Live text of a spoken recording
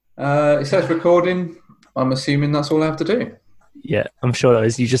It says recording. I'm assuming that's all I have to do. Yeah, I'm sure that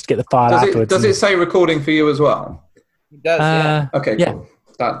is. You just get the file afterwards. Does it say recording for you as well? It does, yeah. Okay, yeah. cool.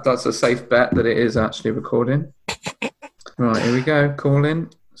 That's a safe bet that it is actually recording. Right, here we go. Call in.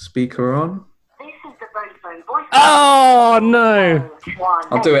 Speaker on. This is the Vodafone voice. Oh, no.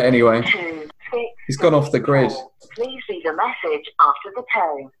 I'll do it anyway. He's gone off the grid. Please leave a message after the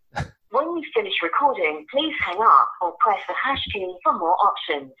tone. When you finish recording, please hang up or press the hash key for more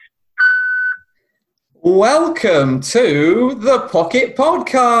options. Welcome to the Pocket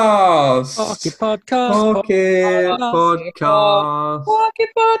Podcast. Pocket Podcast. Pocket Podcast. Pocket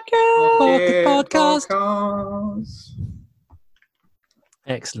Podcast. Pocket Podcast. Podcast.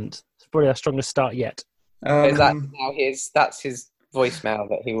 Excellent. It's probably our strongest start yet. That's his voicemail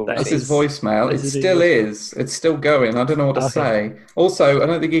that he will That's receive. his voicemail. It still is. It's still going. I don't know what to say. Also, I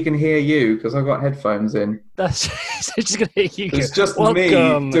don't think he can hear you because I've got headphones in. That's just going to hear you. It's just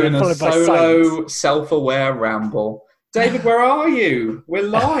Welcome, me doing a followed by solo, silence. self-aware ramble. David, where are you? We're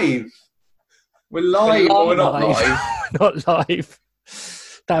live. We're live. We're We're not live. live. Not live.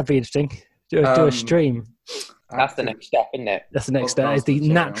 That'd be interesting. Do a stream. That's the next step, isn't it? That's the next step. It's the Podcast,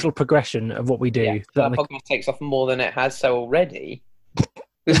 natural progression of what we do. Yeah. That Our on the- podcast takes off more than it has so already.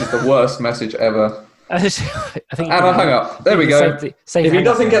 This is the worst message ever. I think. And I hung up. There we go. Safe If he hang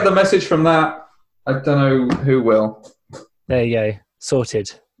doesn't up. get the message from that, I don't know who will. There you go.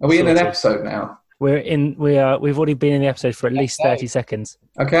 Sorted. Are we in an Sorted. episode now? We've already been in the episode for at least 30 seconds.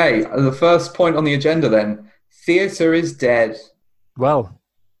 Okay, the first point on the agenda then. Theatre is dead. Well,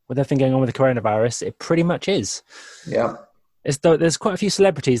 with everything going on with the coronavirus, it pretty much is. Yeah. There's quite a few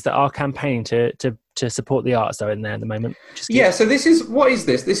celebrities that are campaigning to support the arts though in there at the moment. Yeah, so what is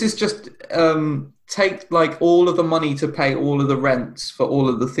this? This is just take like all of the money to pay all of the rents for all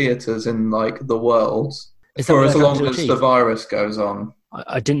of the theatres in like the world Is that for what as they're trying long to as achieve? the virus goes on.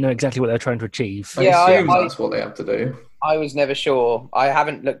 I didn't know exactly what they're trying to achieve. I Yeah, assume I- that's what they have to do. I was never sure. I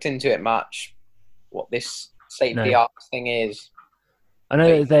haven't looked into it much, what this state of the No. arts thing is. I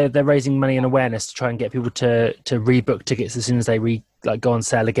know that they're raising money and awareness to try and get people to rebook tickets as soon as they go on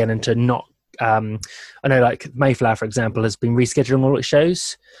sale again, and to not. I know, like Mayflower, for example, has been rescheduling all its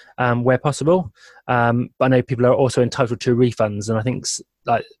shows where possible. But I know people are also entitled to refunds, and I think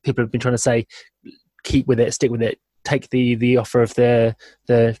like people have been trying to say, keep with it, stick with it, take the offer of the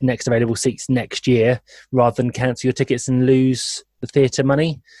next available seats next year, rather than cancel your tickets and lose the theatre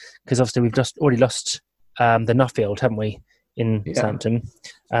money, because obviously we've already lost the Nuffield, haven't we? In Southampton.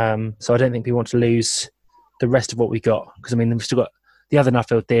 So I don't think we want to lose the rest of what we got, because I mean we've still got the other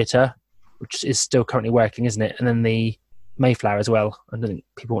Nuffield Theatre, which is still currently working, isn't it? And then the Mayflower as well. I don't think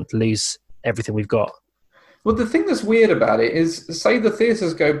people want to lose everything we've got. Well, the thing that's weird about it is, say the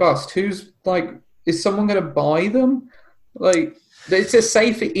theatres go bust, is someone going to buy them? Like, it's a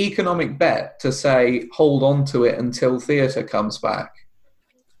safe economic bet to say, hold on to it until theatre comes back.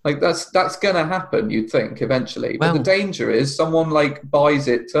 Like, that's going to happen, you'd think, eventually. But the danger is someone, like, buys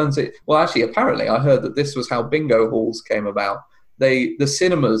it, turns it... Well, actually, apparently, I heard that this was how bingo halls came about. The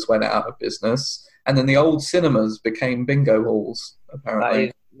cinemas went out of business, and then the old cinemas became bingo halls,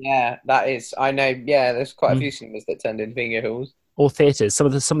 apparently. That is. I know, there's quite a few cinemas that turned into bingo halls. Or theatres. Some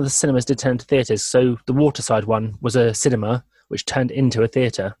of the cinemas did turn to theatres. So the Waterside one was a cinema, which turned into a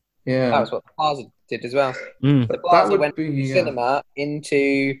theatre. Yeah. That was what the Plaza did as well. Mm. The That Plaza would went be, from yeah. cinema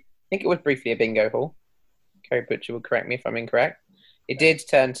into, I think it was briefly a bingo hall. Kerry Butcher will correct me if I'm incorrect. It did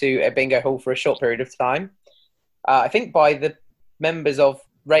turn to a bingo hall for a short period of time. I think by the members of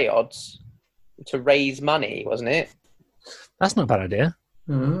Rayods to raise money, wasn't it? That's not a bad idea.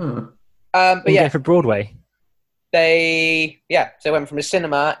 But Bingo yeah, for Broadway. so they went from a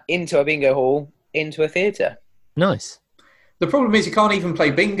cinema into a bingo hall into a theatre. Nice. The problem is you can't even play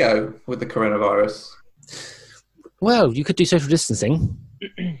bingo with the coronavirus. Well, you could do social distancing.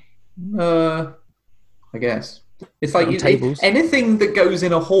 I guess it's like On tables. anything that goes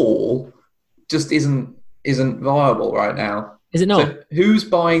in a hall just isn't viable right now. Is it not? So who's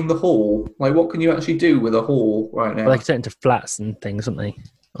buying the hall? Like, what can you actually do with a hall right now? Well, they could turn it into flats and things, wouldn't they?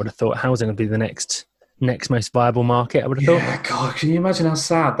 I would have thought housing would be the next most viable market, I would have thought. Yeah, God, can you imagine how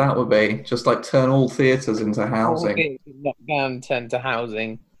sad that would be? Just like turn all theatres into housing. Lockdown turned to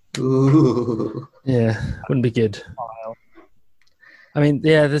housing. Ooh. Yeah, wouldn't be good. I mean,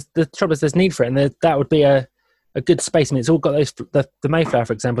 yeah, the trouble is there's need for it, and that would be a good space. I mean, it's all got those, the Mayflower,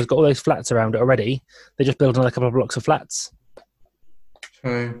 for example, has got all those flats around it already. They just build another couple of blocks of flats.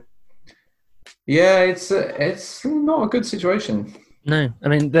 True. Yeah, it's not a good situation. No, I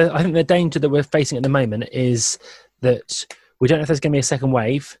mean, I think the danger that we're facing at the moment is that we don't know if there's going to be a second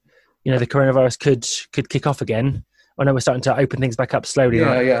wave. You know, the coronavirus could kick off again. I know we're starting to open things back up slowly.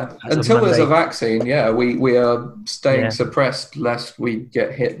 Yeah. As of Until there's a Monday. vaccine, we are staying Yeah. suppressed lest we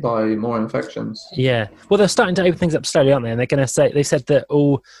get hit by more infections. Yeah. Well, they're starting to open things up slowly, aren't they? And they're going to say, they said that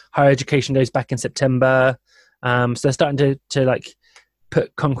all higher education goes back in September. So they're starting to like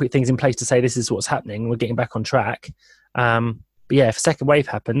put concrete things in place to say this is what's happening. We're getting back on track. But yeah, if a second wave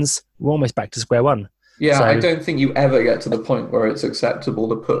happens, we're almost back to square one. Yeah, So- I don't think you ever get to the point where it's acceptable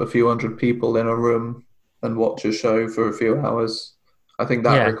to put a few hundred people in a room and watch a show for a few hours. I think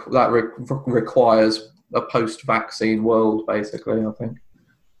that Yeah. requires a post-vaccine world, basically, I think.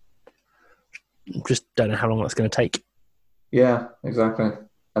 Just don't know how long that's going to take. Yeah, exactly.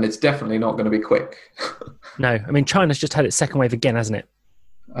 And it's definitely not going to be quick. No, I mean, China's just had its second wave again, hasn't it?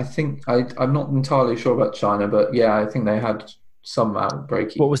 I think I'm not entirely sure about China, but yeah, I think they had some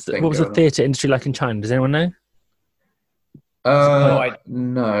outbreak. What was the theatre industry like in China? Does anyone know?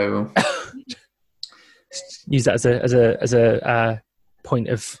 No. Use that as a point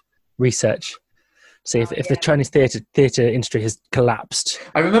of research. See if the Chinese theatre industry has collapsed.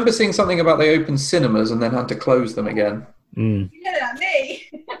 I remember seeing something about they opened cinemas and then had to close them again.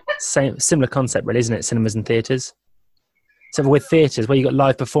 Similar concept, really, isn't it? Cinemas and theatres. So with theatres, where you've got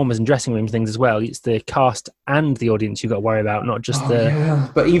live performers and dressing room things as well, it's the cast and the audience you've got to worry about, not just Yeah,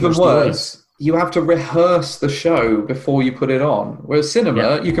 but even just the worse, you have to rehearse the show before you put it on. Whereas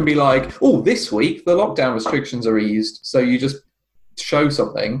cinema, you can be like, oh, this week the lockdown restrictions are eased, so you just show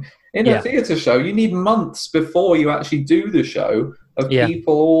something. In a theatre show, you need months before you actually do the show of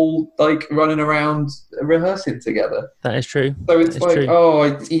people all like running around rehearsing together. That is true. So it's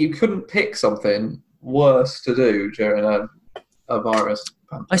like, you couldn't pick something worse to do during a virus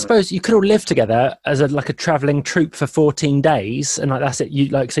pandemic. I suppose you could all live together as a travelling troupe for 14 days, and like that's it.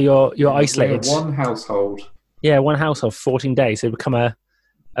 So you're isolated. We're one household. Yeah, one household, 14 days. So you become a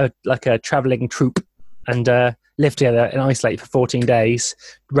travelling troupe and live together and isolate for 14 days,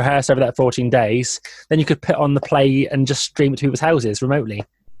 rehearse over that 14 days. Then you could put on the play and just stream it to people's houses remotely.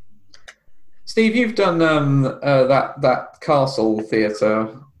 Steve, you've done that castle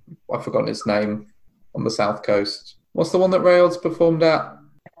theatre. I've forgotten its name on the south coast. What's the one that Rails performed at?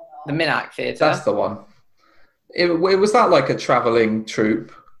 The Minack Theatre. That's the one. It was that like a travelling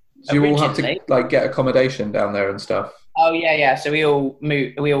troupe? So you all have to like get accommodation down there and stuff. Oh yeah. So we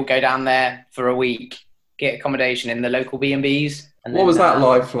all go down there for a week, get accommodation in the local B&Bs. What was that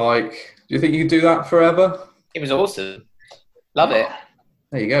life like? Do you think you could do that forever? It was awesome. Love it.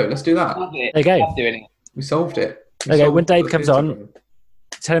 There you go. Let's do that. Love it. There you go. Love doing it. We solved it. Okay, when Dave comes on,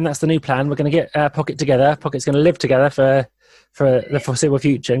 tell him that's the new plan. We're going to get Pocket together. Pocket's going to live together for the foreseeable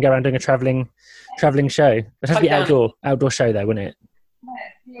future and go around doing a travelling show. It'd have to be outdoor show though, wouldn't it?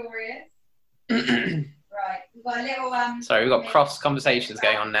 Right, we've got a little Sorry, we've got cross conversations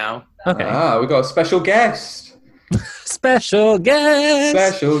going on now. Okay. We've got a special guest. Special guest.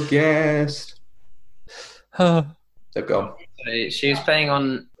 Special guest. Oh. They've gone. So she's playing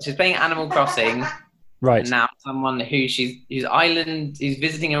Animal Crossing. Right. And now someone who's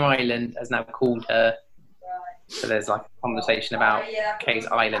visiting her island has now called her. So there's like a conversation about Kay's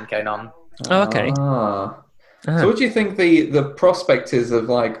island going on. Oh, okay. So what do you think the prospect is of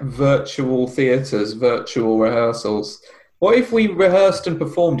like virtual theatres, virtual rehearsals? What if we rehearsed and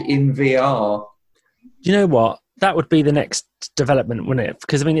performed in VR? Do you know what? That would be the next development, wouldn't it?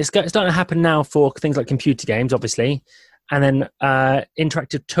 Because I mean, it's starting to happen now for things like computer games, obviously, and then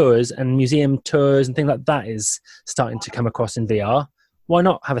interactive tours and museum tours and things like that is starting to come across in VR. Why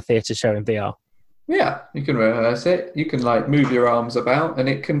not have a theatre show in VR? Yeah, you can rehearse it. You can like move your arms about, and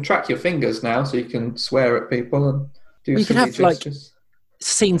it can track your fingers now, so you can swear at people and do. You can have gestures. Like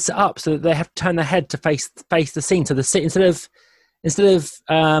scenes set up so that they have to turn their head to face the scene. So instead of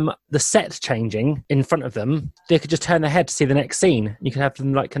the set changing in front of them, they could just turn their head to see the next scene. You could have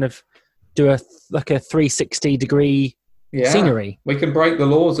them like kind of do a 360 degree scenery. We can break the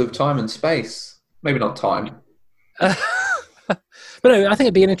laws of time and space. Maybe not time. But no, I think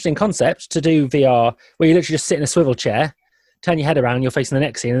it'd be an interesting concept to do VR where you literally just sit in a swivel chair, turn your head around, you're facing the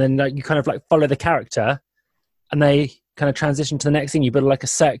next scene, and then like you kind of like follow the character, and they kind of transition to the next scene. You build like a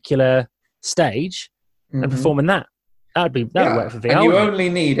circular stage and perform in that. That would work for VR. And you only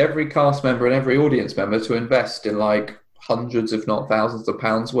need every cast member and every audience member to invest in like hundreds, if not thousands of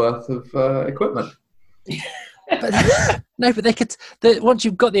pounds worth of equipment. But they could. Once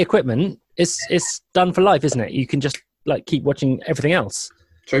you've got the equipment, it's done for life, isn't it? You can just like keep watching everything else.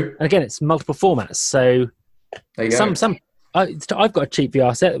 True. And again, it's multiple formats. So there you go. I've got a cheap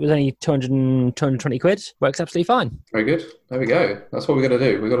VR set that was only 220 quid. Works absolutely fine. Very good. There we go. That's what we're going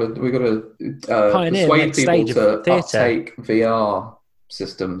to do. We're going to Pioneer persuade the next people stage of to theatre. uptake VR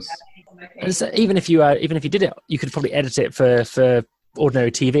systems. And so even if you did it, you could probably edit it for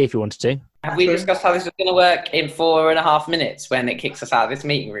ordinary TV if you wanted to. Have we discussed how this is going to work in 4.5 minutes when it kicks us out of this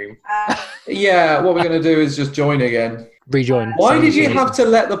meeting room? Yeah, what we're going to do is just join again. Rejoin. Why did you have to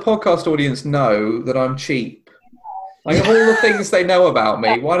let the podcast audience know that I'm cheap? Like, of all the things they know about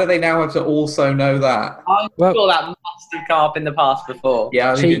me, why do they now have to also know that? I'm sure that must have come up in the past before.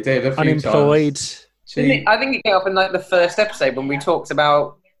 Yeah, I think it did a few unemployed. times. Cheap. I think it came up in like the first episode when we talked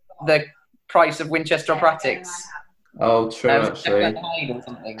about the price of Winchester operatics. Oh, true, actually. Jekyll and Hyde or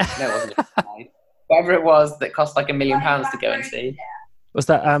something. No, it wasn't Jekyll and Hyde. Whatever it was that cost like £1 million to go and see. Was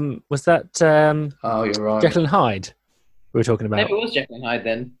that Oh, you're right. Jekyll and Hyde we were talking about? Maybe it was Jekyll and Hyde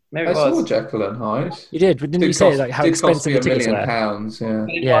then. Maybe I it was. saw Jekyll and Hyde. You did, but didn't you say like how expensive the tickets were? £1 million,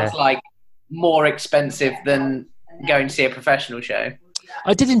 But it Yeah. was like more expensive than going to see a professional show.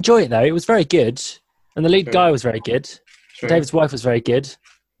 I did enjoy it though. It was very good, and the lead True. guy was very good. True. David's wife was very good.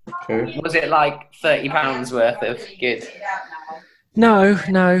 True. Was it like £30 worth of good? No.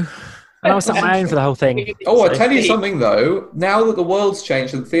 And I was on my own for the whole thing. Oh, I'll So- tell you something though. Now that the world's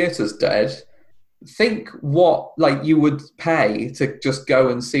changed and theatre's dead, think what like you would pay to just go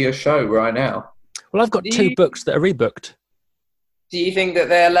and see a show right now. Well, I've got two books that are rebooked. Do you think that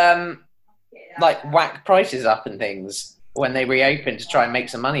they'll like whack prices up and things when they reopen to try and make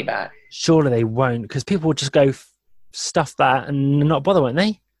some money back? Surely they won't, because people will just go stuff that and not bother, won't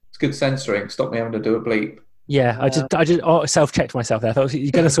they? It's good censoring. Stop me having to do a bleep. Yeah, I just self-checked myself there. I thought,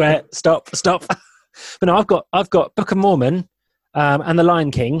 you're going to swear? Stop. But no, I've got Book of Mormon and The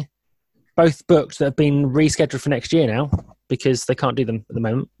Lion King, both books that have been rescheduled for next year now because they can't do them at the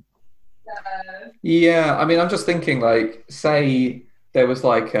moment. Yeah, I mean, I'm just thinking, like, say there was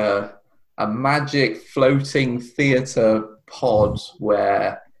like a magic floating theatre pod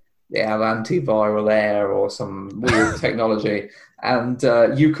where they have antiviral air or some weird technology, and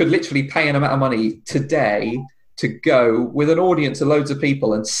you could literally pay an amount of money today to go with an audience of loads of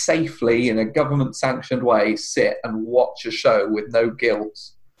people and safely, in a government-sanctioned way, sit and watch a show with no guilt.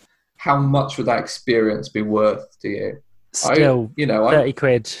 How much would that experience be worth to you? Still, 30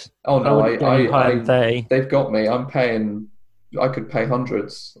 quid. Oh no, I 30. They've got me. I'm paying. I could pay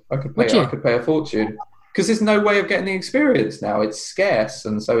hundreds. I could pay a fortune because there's no way of getting the experience now. It's scarce,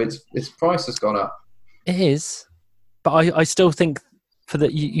 and so its price has gone up. It is, but I still think for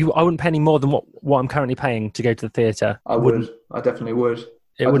that I wouldn't pay any more than what I'm currently paying to go to the theatre. I would. I definitely would.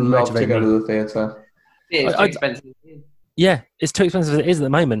 It I'd wouldn't love motivate to go me. to the theatre. It's too expensive. Yeah, it's too expensive as it is at the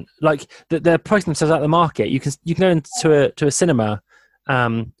moment. Like they're pricing themselves out of the market. You can go into a cinema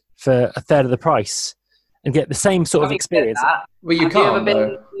for a third of the price and get the same sort of experience. Well, you Have can't.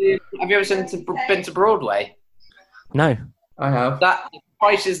 you ever been to Broadway? No, I have. That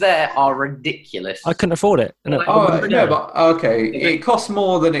prices there are ridiculous. I couldn't afford it. And Oh no, but okay, it costs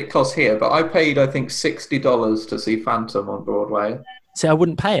more than it costs here. But I paid, I think, $60 to see Phantom on Broadway. See, I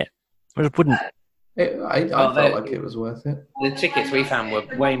wouldn't pay it. I just wouldn't. I felt like it was worth it. The tickets we found were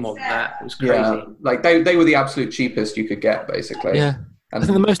way more than that. It was crazy. Yeah, like they were the absolute cheapest you could get, basically. Yeah. I And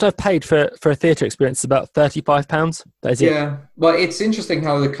think the most I've paid for a theatre experience is about £35. That is it. yeah, well, it's interesting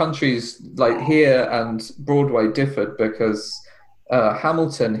how the countries like here and Broadway differed because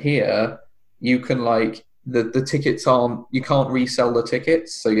Hamilton here, you can like the tickets aren't, you can't resell the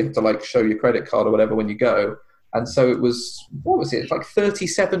tickets, so you have to like show your credit card or whatever when you go. And so it was, what was it? It's like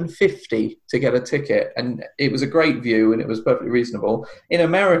 $37.50 to get a ticket, and it was a great view and it was perfectly reasonable. In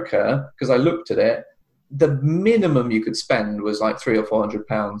America, because I looked at it, the minimum you could spend was like £300 or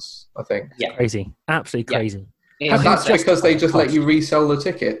 £400, I think. Yeah. Crazy. Absolutely crazy. Yeah. And that's because they just let you resell the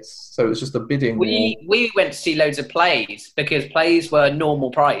tickets. So it was just a bidding war. We went to see loads of plays because plays were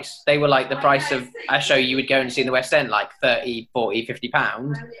normal price. They were like the price of a show you would go and see in the West End, like 30, 40,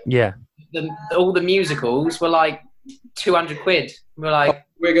 £50. Yeah. All the musicals were like 200 quid. We were like,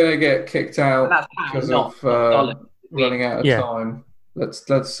 We're going to get kicked out that's pounds, because not of dollars. running out of Yeah. time. Let's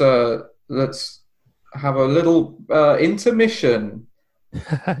have a little intermission.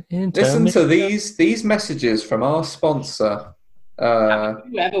 Listen to these messages from our sponsor.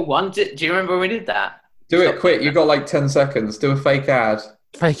 Whoever wanted. Do you remember when we did that? Do it quick. You've got like 10 seconds. Do a fake ad.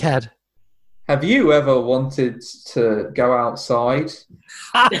 Fake ad. Have you ever wanted to go outside?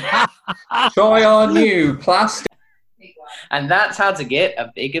 Try our new plastic. And that's how to get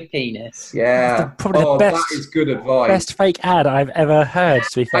a bigger penis. Yeah. Probably the best- that is good advice. Best fake ad I've ever heard,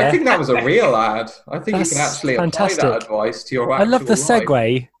 to be fair. I think that was a real ad. I think That's you can actually fantastic. apply that advice to your I love the actual life.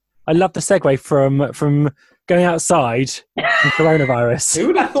 segue. I love the segue from going outside and coronavirus. Who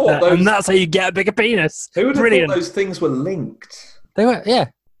would have thought those? And that's how you get a bigger penis. Who would have Brilliant. thought those things were linked? They were, yeah.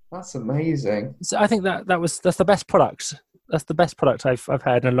 That's amazing. So I think that's the best product. That's the best product I've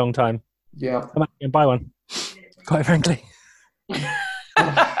had in a long time. Yeah. I might go and buy one. Quite frankly.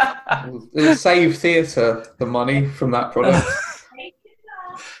 It'll save theatre the money from that product.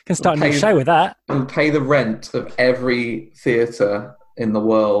 Can start a new show with that. It'll pay the rent of every theatre in the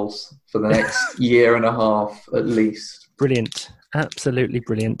world for the next year and a half at least. Brilliant. Absolutely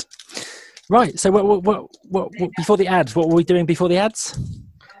brilliant. Right. So what before the ads, what were we doing before the ads?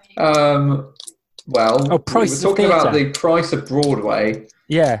 Well, price we were talking about theatre. the price of Broadway.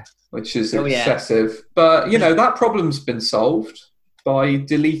 Yeah. Which is excessive. But, that problem's been solved by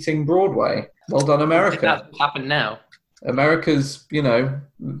deleting Broadway. Well done, America. That's happened now. America's,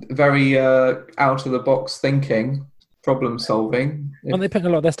 very out-of-the-box thinking, problem-solving. Aren't they putting a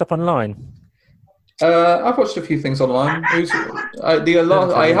lot of their stuff online? I've watched a few things online.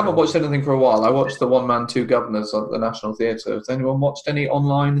 I haven't watched anything for a while. I watched the One Man, Two Governors at the National Theatre. Has anyone watched any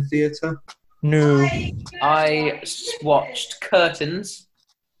online theatre? No. I watched Curtains.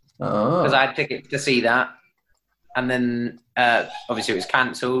 Because I had tickets to see that, and then obviously it was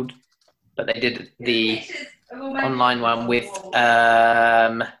cancelled, but they did the online one with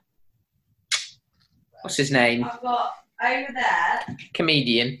what's his name? I've got over there.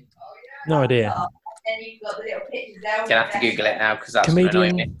 Comedian. No idea. Then you've got the little pictures there. Gonna have to Google it now because that's gonna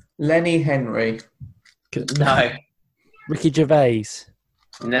annoy me. Lenny Henry. No. Ricky Gervais.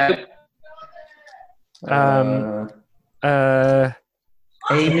 No.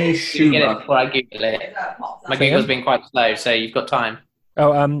 Amy Get it Schumer. before I Google it. My Google's been quite slow, so you've got time.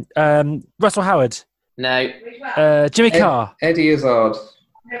 Russell Howard. No. Jimmy Carr. Eddie Izzard.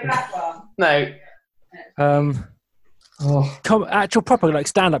 The black one. No. Actual proper like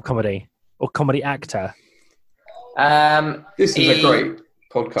stand-up comedy or comedy actor. This is a great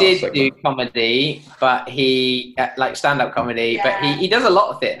podcast Did segment. do comedy, but he like stand-up comedy, but he does a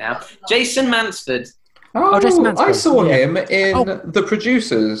lot of it now. Jason Mansford. Jason Mansford. I saw him in The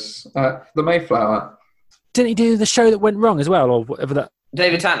Producers at the Mayflower. Didn't he do the show that went wrong as well, or whatever that?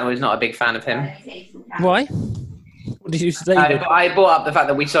 David Tantnell is not a big fan of him. Why? What did you say? I brought up the fact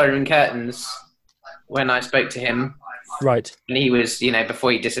that we saw him in Curtains when I spoke to him. Right. And he was,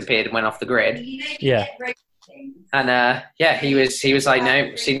 before he disappeared and went off the grid. Yeah. And he was like,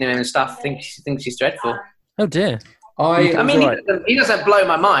 no, seen him in stuff. Thinks he's dreadful. Oh dear. I mean, he doesn't blow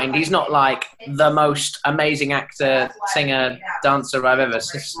my mind. He's not like the most amazing actor, singer, dancer I've ever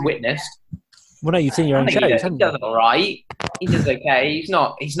witnessed. Well, no, you've seen your own shows, He haven't you? does all right. He does okay. He's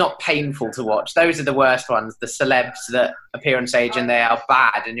not painful to watch. Those are the worst ones. The celebs that appear on stage and they are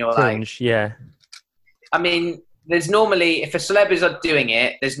bad, and you're Cringe, yeah. I mean, there's normally, if a celeb is doing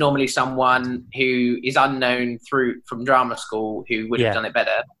it, there's normally someone who is unknown from drama school who would have done it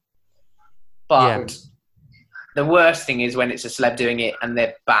better. But the worst thing is when it's a celeb doing it and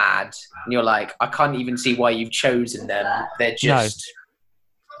they're bad, and you're like, I can't even see why you've chosen them. They're just... No.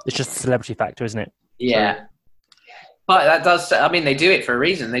 It's just a celebrity factor, isn't it? Yeah. But that does... they do it for a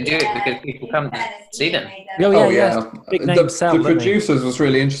reason. They do it because people come to see them. Oh, yeah. Big name sell, the Producers was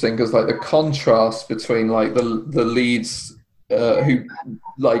really interesting because, like, the contrast between, like, the leads who,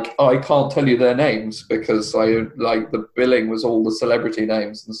 like, I can't tell you their names because, the billing was all the celebrity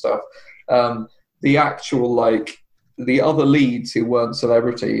names and stuff. The actual, like, the other leads who weren't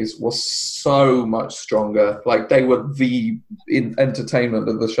celebrities was so much stronger. Like, they were the entertainment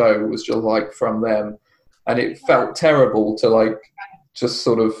of the show was just, like, from them. And it felt terrible to, like, just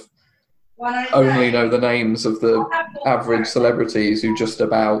sort of only know the names of the average celebrities who just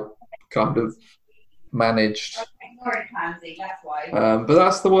about kind of managed. But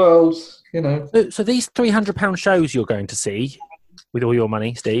that's the world, So these £300 shows you're going to see with all your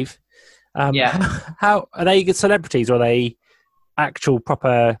money, Steve, how are they good celebrities or are they actual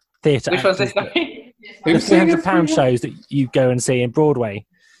proper theatre Which one's actors? this? The £300 shows that you go and see in Broadway.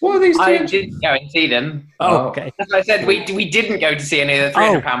 What are these? I didn't go and see them. Oh, okay. As I said, we didn't go to see any of the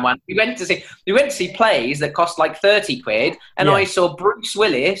 £300 ones. We went to see plays that cost like £30, and I saw Bruce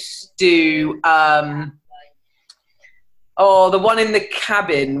Willis do the one in the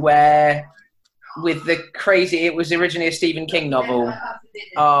cabin where with the crazy. It was originally a Stephen King novel.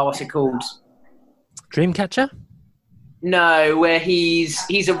 Oh, what's it called? Dreamcatcher? No, where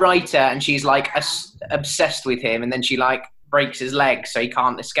he's a writer and she's like obsessed with him, and then she like breaks his leg so he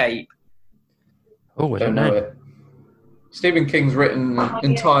can't escape. Oh, I don't know. It. Stephen King's written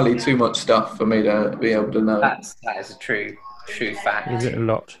entirely too much stuff for me to be able to know. That is a true fact. He's written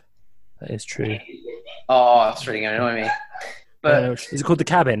a lot. That is true. Oh, that's really going to annoy me. But is it called The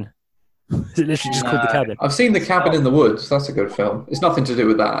Cabin? Is it literally just called The Cabin? I've seen The Cabin in the Woods. That's a good film. It's nothing to do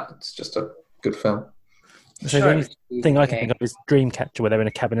with that. It's just a good film. So the only thing I can think of is Dreamcatcher, where they're in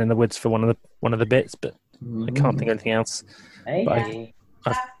a cabin in the woods for one of the bits, but I can't think of anything else. Hey.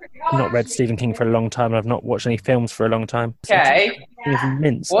 I've not read Stephen King for a long time, and I've not watched any films for a long time. So Okay. I'm thinking of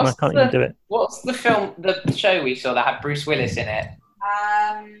Mince, and I can't even do it. What's the film, the show we saw that had Bruce Willis in it?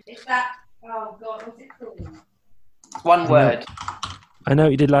 Is that? Oh God, what's it called? One word. I know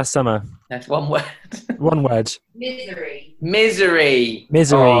what you did last summer. That's one word. One word. Misery. Misery.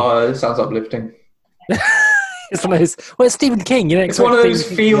 Misery. Oh, it sounds uplifting. It's one of those. Well, it's Stephen King. You know, It's one of those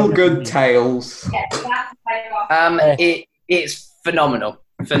feel-good tales. Yeah, that's my It's phenomenal.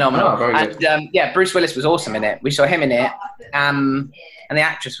 Phenomenal. Oh, very good. And yeah, Bruce Willis was awesome in it. We saw him in it. And the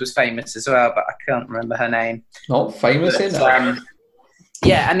actress was famous as well, but I can't remember her name. Not famous But, enough.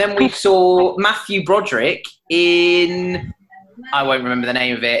 yeah, and then we saw Matthew Broderick in... I won't remember the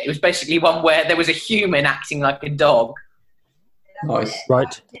name of it. It was basically one where there was a human acting like a dog. Nice.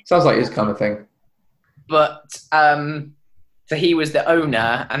 Right. Sounds like his kind of thing. But so he was the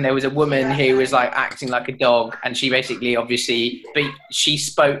owner, and there was a woman who was like acting like a dog, and she basically obviously she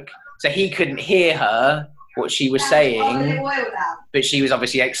spoke, so he couldn't hear her what she was saying, but she was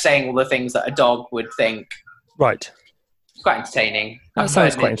obviously like saying all the things that a dog would think. Right. It's quite entertaining. That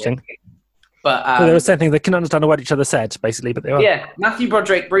sounds quite interesting. But So they were saying things they couldn't understand a word each other said, basically, but they were. yeah, Matthew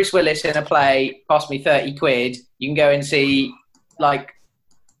Broderick, Bruce Willis in a play cost me £30. You can go and see like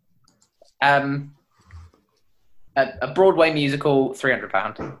a Broadway musical,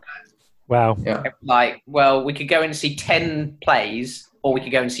 £300. Wow. Yeah. Like, well, we could go and see 10 plays, or we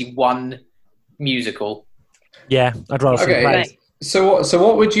could go and see one musical. Yeah, I'd rather see Okay. plays. So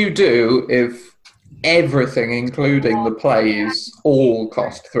what would you do if everything, including the plays, all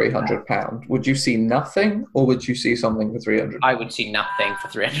cost £300? Would you see nothing, or would you see something for £300? I would see nothing for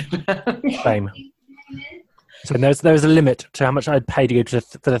 £300. Same. So there's a limit to how much I'd pay to go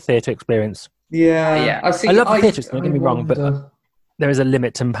for the theatre experience. Yeah. Yeah. I see. I love the theatres, don't get me wrong, but wonder, there is a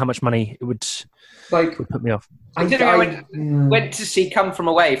limit to how much money it would like, put me off. I went to see Come From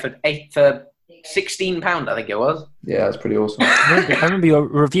Away for £16, I think it was. Yeah, it's pretty awesome. I remember your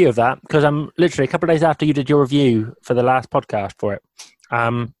review of that because literally a couple of days after you did your review for the last podcast for it.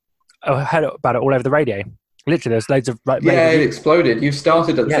 I heard about it all over the radio. Literally, there's loads of Yeah, it exploded. You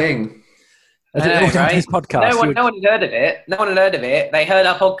started a thing. I did it all down to this podcast. No one had heard of it. No one had heard of it. They heard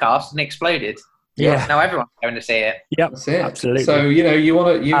our podcast and it exploded. Yeah. Now everyone's going to see it. Yep. That's it. Absolutely. So you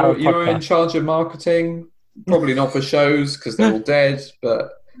want to Our you're in podcast. charge of marketing. Probably not for shows because they're all dead.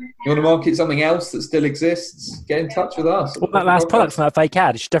 But you want to market something else that still exists? Get in touch with us. What that last product from that fake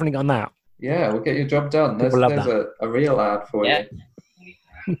ad? You should definitely get on that. Yeah, we'll get your job done. There's People love a real ad for Yeah.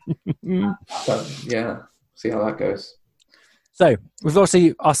 you. So, yeah, see how that goes. So we've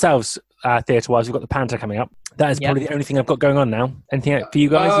obviously ourselves theatre-wise, we've got the Panther coming up. That is probably the only thing I've got going on now. Anything for you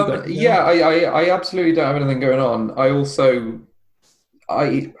guys? You got, Yeah, I absolutely don't have anything going on. I also,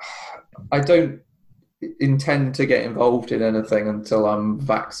 I don't intend to get involved in anything until I'm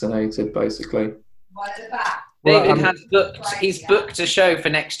vaccinated, basically. David he's booked a show for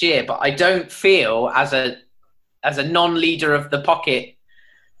next year, but I don't feel as a non-leader of the Pocket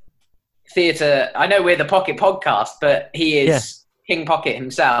Theatre. I know we're the Pocket Podcast, but he is King Pocket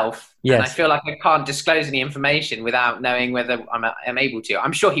himself. Yes. And I feel like I can't disclose any information without knowing whether I'm able to.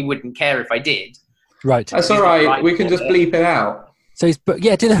 I'm sure he wouldn't care if I did. Right. That's all right. We can just bleep it out. So he's did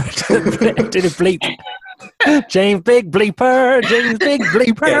a bleep. James Big Bleeper. James Big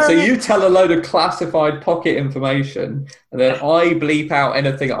Bleeper. Yeah, so you tell a load of classified Pocket information, and then I bleep out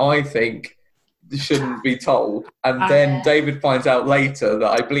anything I think shouldn't be told, and then David finds out later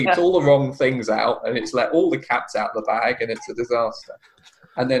that I bleeped all the wrong things out, and it's let all the cats out of the bag, and it's a disaster.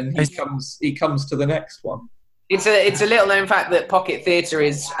 And then he comes to the next one. It's a little known fact that Pocket Theatre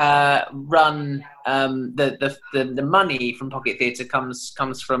is run. The money from Pocket Theatre comes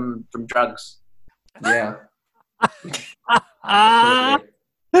from drugs. Yeah.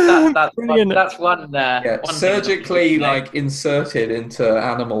 Brilliant. That's one. Yeah, one surgically thing. inserted into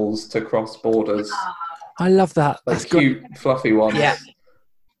animals to cross borders, I love that. like That's great. cute, fluffy ones. Yeah.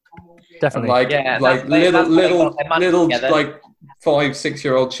 Definitely. And Yeah, like that's how they little got their money little together. like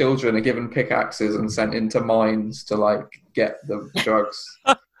 5-6-year-old children are given pickaxes and sent into mines to like get the drugs.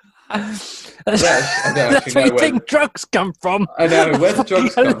 That's, I don't that's actually where know you think drugs come from. I know where the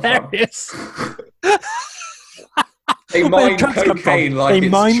drugs come from. Hilarious. They Where mine the drugs come from? cocaine like They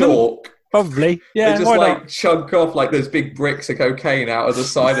it's mine them? chalk. Probably. Yeah. They just why like not? chunk off like those big bricks of cocaine out of the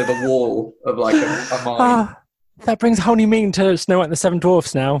side of the wall of like a mine. Ah, that brings a whole new meaning to Snow White and the Seven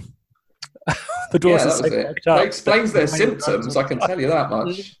Dwarfs now. The Yeah, dwarfs that are was so it. fucked up. That explains their They're symptoms, I can tell you that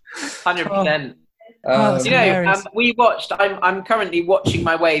much. 100%. Oh, that's You know, hilarious. we watched. I'm currently watching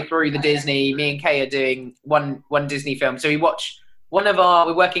my way through the Disney. Me and Kay are doing one Disney film. So we watch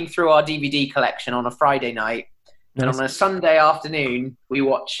we're working through our DVD collection on a Friday night, And on a Sunday afternoon, we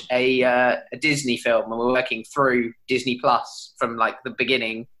watch a Disney film, and we're working through Disney Plus from like the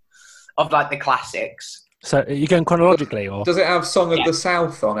beginning of like the classics. So are you going chronologically, or Does it have Song of the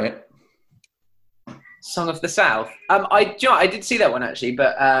South on it? Song of the South. I did see that one actually,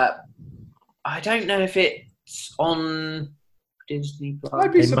 but I don't know if it's on Disney Plus.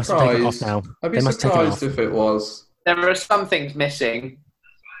 I'd be They must have taken it off surprised. now. I'd be They must have taken it surprised off. if it was. There are some things missing,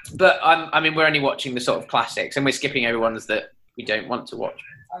 but I mean, we're only watching the sort of classics, and we're skipping over ones that we don't want to watch,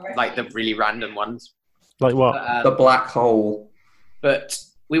 like the really random ones. like what? But, The Black Hole. but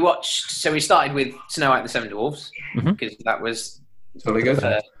we watched. So we started with Snow White and the Seven Dwarfs Mhm. because that was It's really good.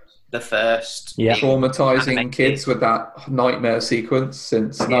 the first. Yeah. big Traumatizing animated- kids with that nightmare sequence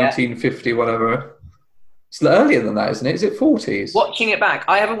since Yeah. 1950, whatever. It's earlier than that, isn't it? Is it 40s? Watching it back,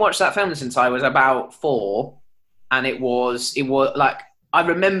 I haven't watched that film since I was about 4, and it was like I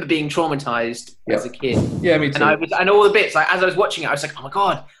remember being traumatized as a kid. Yeah, me too. And all the bits, like as I was watching it, I was like, oh my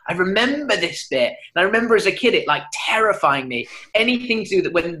god, I remember this bit. And I remember as a kid it like terrifying me. Anything to do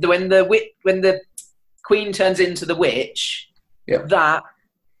that when the queen turns into the witch, Yeah. that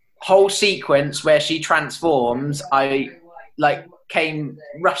whole sequence where she transforms, I like came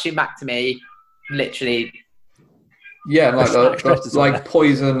rushing back to me, literally. Yeah, and like Stress the as well. like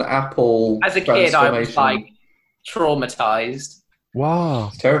poison apple. As a kid, I was transformation. like traumatized. Wow.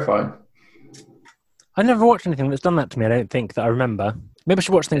 It's terrifying. I never watched anything that's done that to me. I don't think that I remember. Maybe I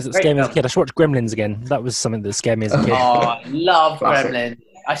should watch things that Great scared me as a film. kid. I should watch Gremlins again. That was something that scared me as a kid. Oh, I love Classic. Gremlins.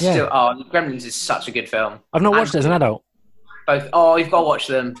 Yeah. Gremlins is such a good film. I've not watched it as an adult. Both. Oh, you've got to watch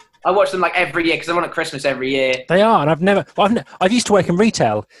them. I watch them like every year because I'm on at Christmas every year. They are, and I've used to work in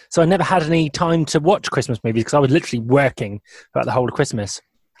retail, so I never had any time to watch Christmas movies because I was literally working throughout the whole of Christmas.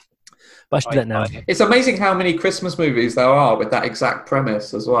 But I should do that now. It's amazing how many Christmas movies there are with that exact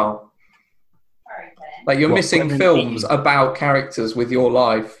premise as well. Like you're What, missing Gremlin films E? about characters with your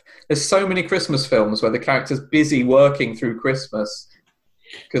life. There's so many Christmas films where the character's busy working through Christmas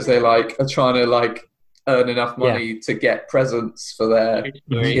because they like are trying to like earn enough money to get presents for their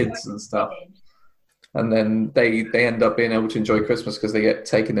kids and stuff. And then they end up being able to enjoy Christmas because they get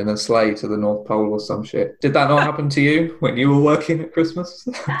taken in a sleigh to the North Pole or some shit. Did that not happen to you when you were working at Christmas?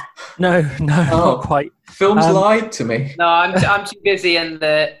 No, not quite. Films lied to me. No, I'm too busy in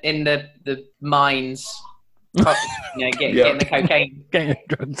the mines, getting the cocaine. Getting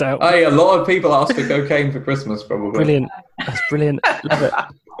drugs out. Hey, a lot of people ask for cocaine for Christmas, probably. Brilliant. That's brilliant. Love it.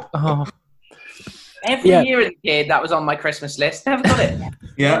 Oh, Every Yeah. year as a kid, that was on my Christmas list. Never got it.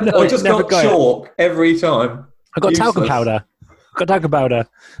 Yeah, No, I just never got got it. chalk every time. I got talcum Useless. powder.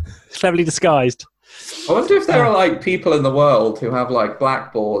 Cleverly disguised. I wonder if there are like people in the world who have like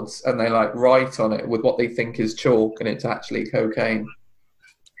blackboards and they like write on it with what they think is chalk and it's actually cocaine.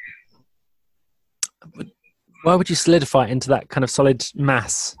 Why would you solidify it into that kind of solid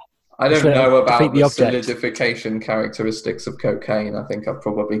mass? I don't Defeat know about the the object. solidification characteristics of cocaine. I think I've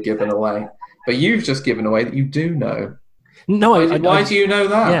probably given away. But you've just given away that you do know. No, Why do you know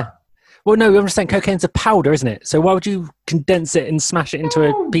that? Yeah. Well, no, I'm just saying cocaine's a powder, isn't it? So why would you condense it and smash it into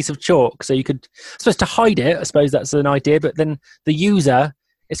a piece of chalk? So you could, I suppose, to hide it. I suppose that's an idea. But then the user,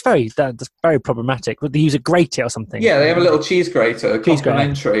 that's very problematic. Would the user grate it or something? Yeah, they have a little cheese grater, Cheese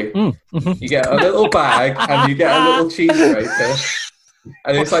grater. complimentary. Mhm. You get a little bag and you get a little cheese grater.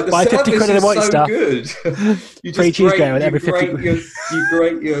 And it's like, the Buy 50 service quid of is the white so stuff. good. You Free just cheese grate, grater with you every 50 you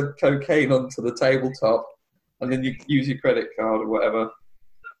grate your cocaine onto the tabletop and then you use your credit card or whatever.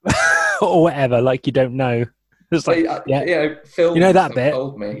 or whatever, like you don't know. It's like, yeah. Films You know that have bit.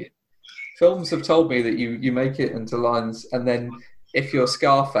 told me. Films have told me that you make it into lines and then if you're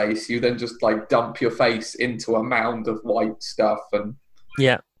Scarface, you then just like dump your face into a mound of white stuff and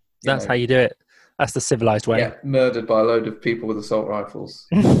Yeah, that's how you do it. That's the civilized way. get murdered by a load of people with assault rifles.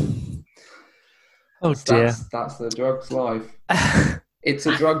 Oh dear. That's the drugs life. It's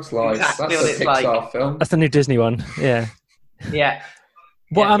a drugs life. Exactly That's what a it's Pixar like. film. That's the new Disney one. Yeah. Yeah.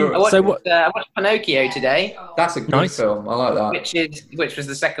 What? I watched, So what? I watched Pinocchio today, That's a good Nice. film. I like that. which was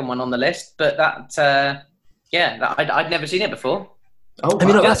the second one on the list. But I'd never seen it before. Oh, I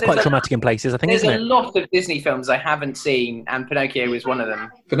mean, wow. that's quite There's a- traumatic in places. I think, There's isn't a it? lot of Disney films I haven't seen, and Pinocchio was one of them.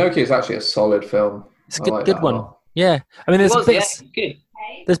 Pinocchio is actually a solid film. It's a I good, like good that a one. lot. Yeah. I mean, It there's was, bits. yeah, good.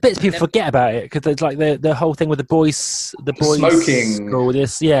 There's bits people forget about it because there's like the whole thing with the boys Smoking. school.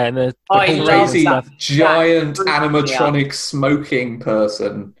 This, yeah, and the I whole love race and Crazy stuff. giant That- animatronic smoking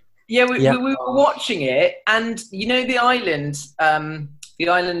person. Yeah, we Yeah. were watching it, and you know the island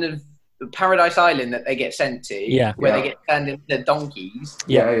of Paradise Island that they get sent to, Yeah. where Yeah. they get turned into donkeys.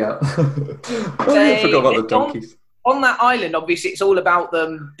 Yeah, yeah. Oh, I They- forgot about the they don't- donkeys. On that island, obviously, it's all about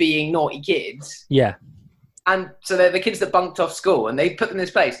them being naughty kids. Yeah. And so they're the kids that bunked off school, and they put them in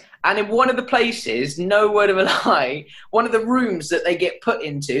this place. And in one of the places, no word of a lie, one of the rooms that they get put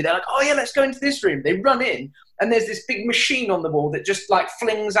into, they're like, oh yeah, let's go into this room. They run in, and there's this big machine on the wall that just like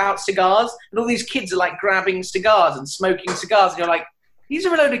flings out cigars, and all these kids are like grabbing cigars and smoking cigars, and you're like, these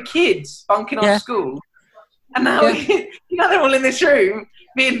are a load of kids bunking off school. And now, they're all in this room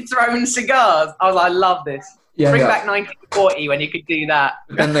being thrown cigars. I was like, I love this. Bring back 1940 when you could do that.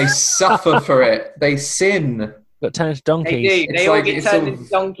 And they suffer for it. They sin. Got turned into donkeys. They do. They all get turned into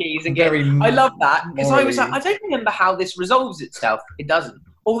donkeys and get. I love that because I was like, I don't remember how this resolves itself. It doesn't.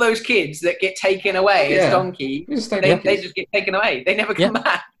 All those kids that get taken away as donkeys, they just get taken away. They never come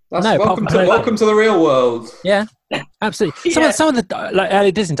back. Welcome to the real world. Yeah, absolutely. Some of the like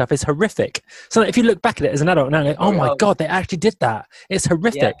early Disney stuff is horrific. So if you look back at it as an adult now, like, oh my god, they actually did that. It's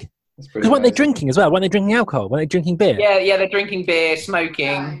horrific. Because weren't they drinking as well? Weren't they drinking alcohol? Weren't they drinking beer? Yeah, they're drinking beer,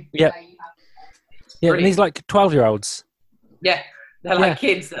 smoking. Yeah, and these like 12-year-olds. Yeah, they're like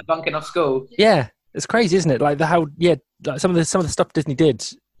kids that are bunking off school. Yeah, it's crazy, isn't it? Like like some of the stuff Disney did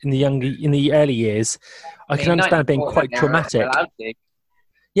in the early years, I can understand being quite traumatic.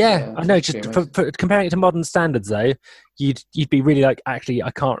 Yeah, I know. Just for comparing it to modern standards, though, you'd be really like, actually,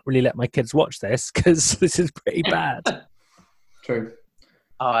 I can't really let my kids watch this because this is pretty bad. True.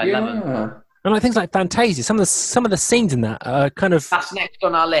 Oh, I love them. And like things like Fantasia, some of the scenes in that are kind of that's next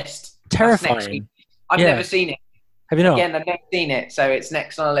on our list. Terrifying. I've never seen it. Have you not? Again, I've never seen it, so it's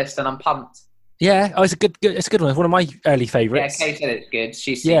next on our list, and I'm pumped. Yeah, it's a good one. It's one of my early favourites. Yeah, Kay said it's good.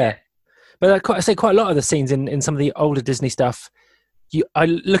 She's seen it. But I say quite a lot of the scenes in some of the older Disney stuff.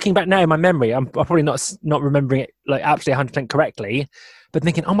 Looking back now in my memory, I'm probably not remembering it like absolutely 100% correctly, but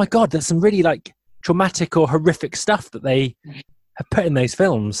thinking, oh my god, there's some really like traumatic or horrific stuff that they have put in those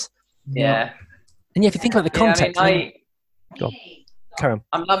films. Yeah. And if you think about the context, Karen,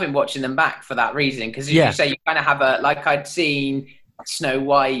 I'm loving watching them back for that reason because you say you kind of have I'd seen Snow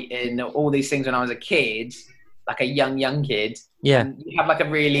White and all these things when I was a kid, like a young kid. Yeah. And you have like a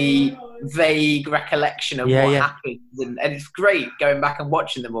really vague recollection of what happens, and it's great going back and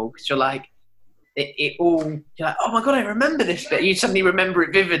watching them all because you're like, you're like, oh my god, I remember this bit. You suddenly remember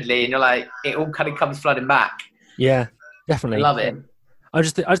it vividly, and you're like, it all kind of comes flooding back. Yeah, definitely. I love it.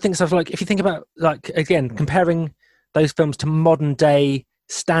 I think stuff like if you think about like again comparing those films to modern day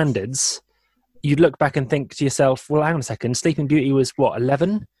standards, you'd look back and think to yourself, well, hang on a second, Sleeping Beauty was what,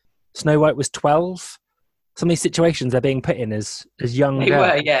 11? Snow White was 12. Some of these situations they're being put in as young. They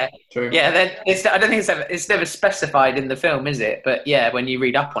were, yeah. True. Yeah, I don't think it's never specified in the film, is it? But yeah, when you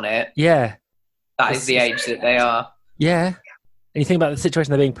read up on it, that is the age that they are. Yeah, and you think about the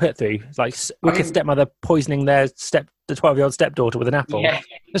situation they're being put through, like wicked stepmother poisoning the 12-year-old stepdaughter with an apple. Yeah.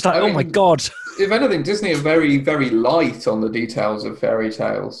 It's like, my god. If anything, Disney are very, very light on the details of fairy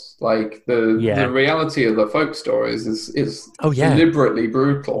tales. Like the reality of the folk stories is deliberately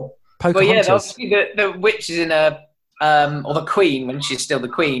brutal. Pocahontas. Well, the witch is in or the queen, when she's still the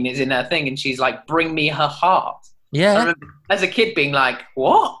queen, is in her thing, and she's like, "Bring me her heart." Yeah. I remember as a kid being like,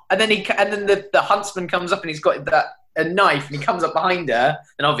 "What?" And then the huntsman comes up and he's got a knife and he comes up behind her,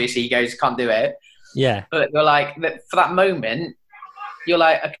 and obviously he goes, "Can't do it." Yeah. But you're like, for that moment, you're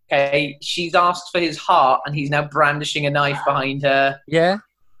like, okay, she's asked for his heart, and he's now brandishing a knife behind her. Yeah.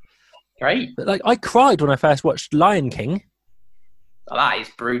 Great. But like, I cried when I first watched Lion King. Oh, that is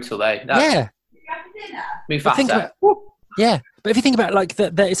brutal, though. Mufasa. But if you think about like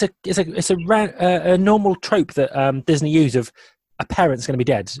that, it's a normal trope that Disney use of a parent's going to be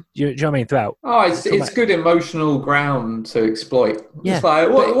dead. Do you know what I mean? Throughout. Oh, it's good emotional ground to exploit. Yeah. It's like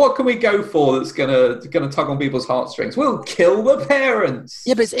what can we go for that's gonna tug on people's heartstrings? We'll kill the parents.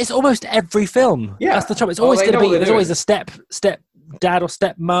 Yeah, but it's almost every film. Yeah, that's the trouble. It's always going to be. There's always a step dad or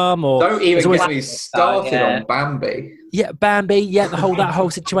step mom or. Don't even get me started on Bambi. Yeah, Bambi. Yeah, that whole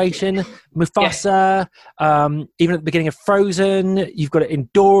situation. Mufasa. Even at the beginning of Frozen, you've got it in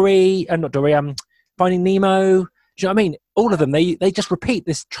Dory. Not Dory. Finding Nemo. Do you know what I mean? All of them, they just repeat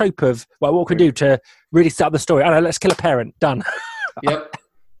this trope of, well, what can we do to really set up the story? I don't know, let's kill a parent. Done. Yep.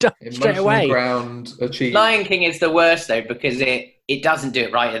 Done. Straight away. Ground achieved. Lion King is the worst, though, because it doesn't do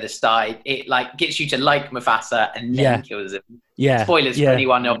it right at the start. It like gets you to like Mufasa and then kills him. Yeah. Spoilers for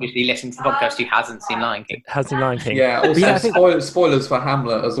anyone obviously listening to the podcast who hasn't seen Lion King. Yeah, also spoilers for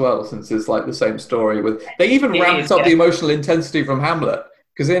Hamlet as well, since it's like the same story. They even ramped up the emotional intensity from Hamlet.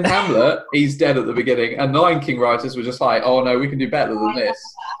 Because in Hamlet, he's dead at the beginning, and Lion King writers were just like, "Oh no, we can do better than this.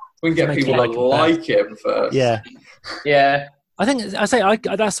 We can get people to like him first." Yeah, yeah. I think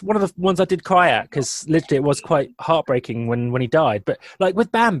that's one of the ones I did cry at because literally it was quite heartbreaking when he died. But like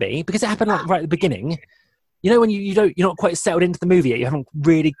with Bambi, because it happened like right at the beginning, you know, when you're not quite settled into the movie yet, you haven't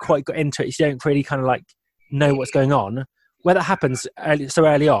really quite got into it, you don't really kind of like know what's going on. Where that happens so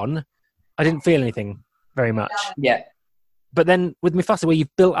early on, I didn't feel anything very much. Yeah. But then with Mufasa, where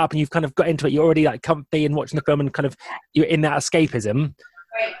you've built up and you've kind of got into it, you're already like comfy and watching the film and kind of you're in that escapism.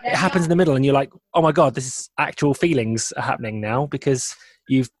 It happens in the middle and you're like, oh my God, this is actual feelings are happening now because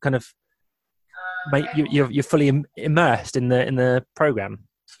you've kind of you're fully immersed in the program.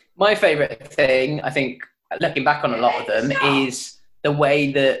 My favourite thing, I think, looking back on a lot of them, is the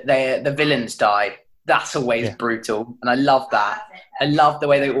way that the villains die. That's always brutal, and I love that. I love the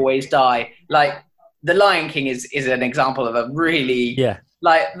way they always die. Like the Lion King is an example of a really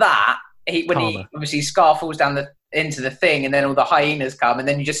like that. When he obviously Scar falls down into the thing, and then all the hyenas come, and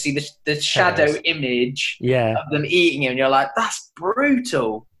then you just see the shadow image of them eating him, and you're like, that's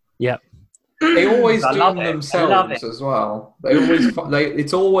brutal. Yeah. They always doom themselves as well. They always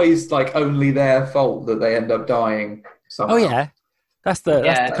it's always like only their fault that they end up dying somehow. Oh yeah. That's the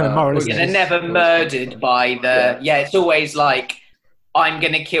kind of moral. They're never murdered by the. Yeah, it's always like, I'm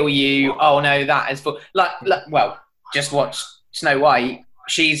going to kill you. Oh no, that is for well, just watch Snow White.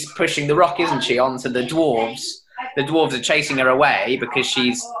 She's pushing the rock, isn't she, onto the dwarves? The dwarves are chasing her away because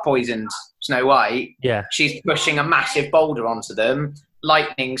she's poisoned Snow White. Yeah, she's pushing a massive boulder onto them.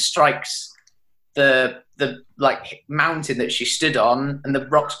 Lightning strikes the like mountain that she stood on, and the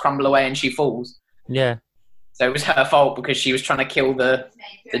rocks crumble away, and she falls. Yeah. So it was her fault because she was trying to kill the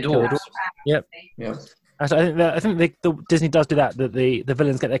dwarves. Yep. Yeah. I think Disney does do that. That the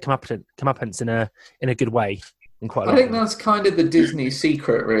villains get their comeuppance in a good way. I think that's kind of the Disney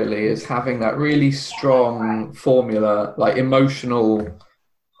secret, really, is having that really strong formula, like emotional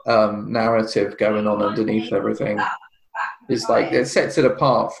narrative going on underneath everything. It's like it sets it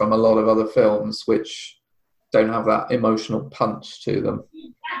apart from a lot of other films which don't have that emotional punch to them.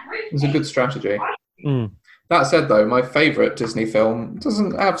 It's a good strategy. Mm. That said, though, my favourite Disney film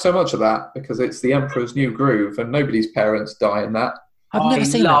doesn't have so much of that because it's The Emperor's New Groove, and nobody's parents die in that. I've never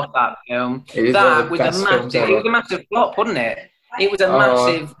seen that film. It was a massive flop, wasn't it? It was a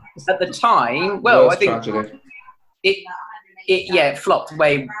massive at the time. Well, I think tragedy. It flopped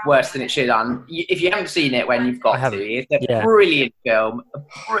way worse than it should have. If you haven't seen it when you've got to, it's a brilliant film.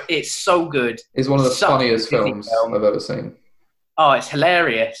 It's so good. It's one of the funniest films I've ever seen. Oh, it's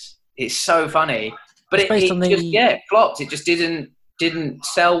hilarious. It's so funny. But it flopped. It just didn't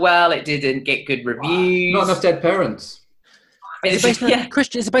sell well. It didn't get good reviews. Not enough dead parents. Is it based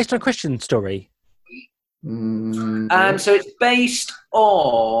on a Christian story? So it's based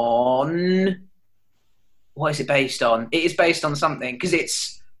on... What is it based on? It is based on something,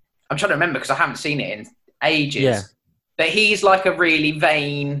 because I'm trying to remember because I haven't seen it in ages. Yeah. But he's like a really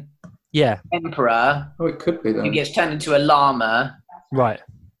vain emperor. Oh, it could be then. Who gets turned into a llama. Right.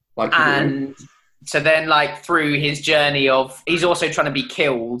 And so then, like, through his journey he's also trying to be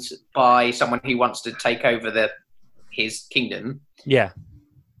killed by someone who wants to take over his kingdom. Yeah.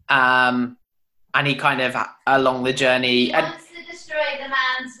 And he kind of, along the journey... Destroy the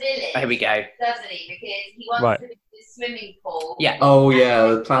man's village. Here we go. Doesn't he? Because he wants to do the swimming pool. Yeah. Oh yeah,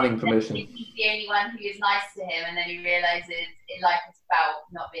 the planning permission. He's the only one who is nice to him, and then he realizes life is about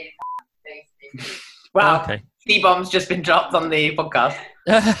not being a basically. Wow. T-bomb's just been dropped on the podcast.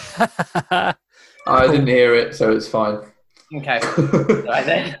 I didn't hear it, so it's fine. Okay. Right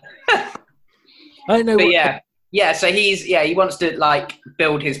then. I don't know. But yeah. So he wants to like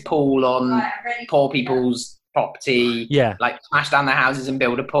build his pool on poor people's property, like smash down their houses and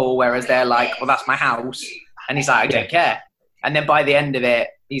build a pool, whereas they're like, well, that's my house, and he's like, I don't care. And then by the end of it,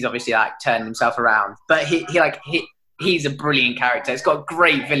 he's obviously like turned himself around. But he's a brilliant character. It's got a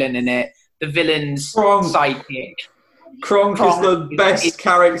great villain in it. The villain's sidekick. Kronk is the best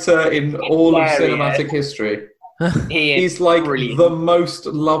character in all of cinematic history. He's like the most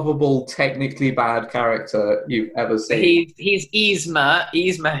lovable, technically bad character you've ever seen. He's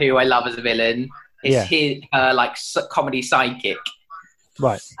Yzma, who I love as a villain. Is her like comedy sidekick,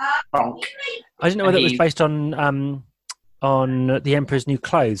 right? Kronk. I didn't know whether it was based on The Emperor's New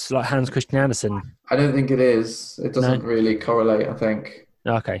Clothes, like Hans Christian Andersen. I don't think it is. It doesn't really correlate. I think.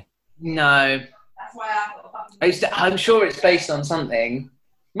 Okay. No. That's why I'm sure it's based on something.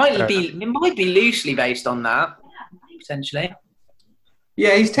 It might be loosely based on that, potentially.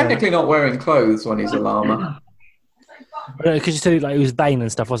 Yeah, he's technically not wearing clothes when he's a llama. Because you said like he was vain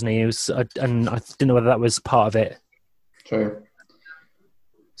and stuff, wasn't he? And I didn't know whether that was part of it. True.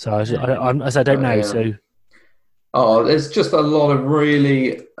 So I don't know. Yeah. So. There's just a lot of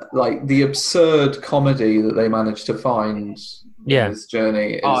really like the absurd comedy that they managed to find in this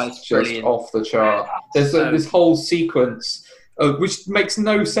journey is just brilliant. Off the chart. There's this whole sequence which makes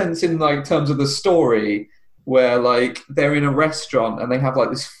no sense in like terms of the story, where like they're in a restaurant and they have like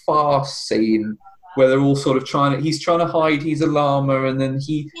this farce scene where they're all sort of he's trying to hide he's a llama, and then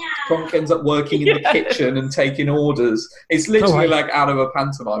Kronk ends up working in the kitchen and taking orders. It's literally like out of a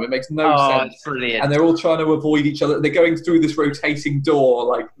pantomime. It makes no sense. It's brilliant. And they're all trying to avoid each other. They're going through this rotating door,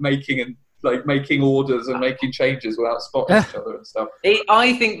 like making orders and making changes without spotting each other and stuff.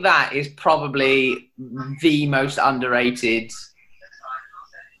 I think that is probably the most underrated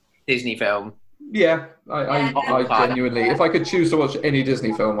Disney film. Yeah, I genuinely, if I could choose to watch any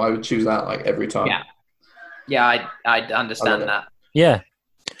Disney film, I would choose that like every time. Yeah, I understand that. Yeah.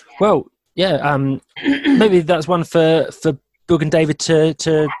 Well, yeah. Maybe that's one for Boog and David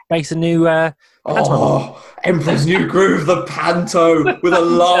to base a new. Emperor's New Groove, the Panto with a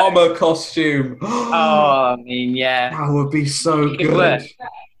llama costume. I mean, yeah, that would be so good.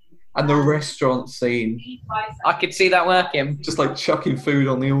 And the restaurant scene, I could see that working. Just like chucking food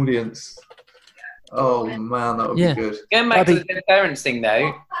on the audience. Oh man, that would be good. Going back to the dead parents thing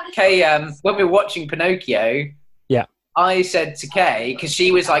though, Kay, when we were watching Pinocchio, I said to Kay, because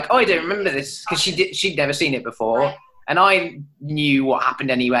she was like, "Oh, I don't remember this," because she'd never seen it before, and I knew what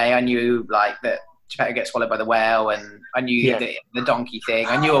happened anyway. I knew like that Geppetto gets swallowed by the whale, and I knew the donkey thing.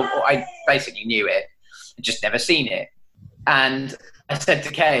 I basically knew it, I'd just never seen it. And I said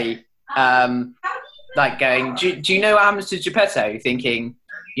to Kay, like going, do you know what happens to Geppetto? Thinking,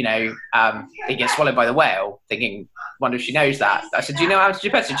 he gets swallowed by the whale, thinking, wonder if she knows that. I said, do you know what happens to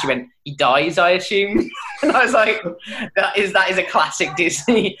Geppetto? And she went, he dies, I assume. And I was like, that is a classic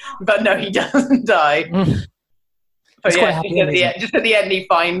Disney. But no, he doesn't die. But just at the end, he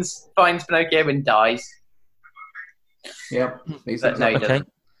finds Pinocchio and dies. Yeah. But no, he doesn't.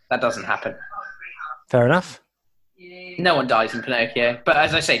 That doesn't happen. Fair enough. No one dies in Pinocchio. But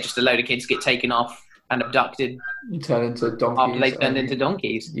as I say, just a load of kids get taken off and abducted. You turn into donkeys. After they turned into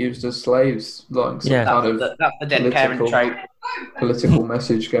donkeys. Used as slaves. Like some kind of that's the dead parent trope. Political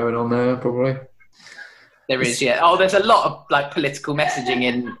message going on there, probably. There is, yeah. Oh, there's a lot of like political messaging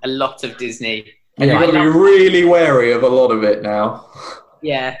in a lot of Disney. And you've got to be really wary of a lot of it now.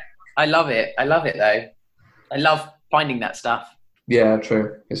 Yeah, I love it. I love it though. I love finding that stuff. Yeah,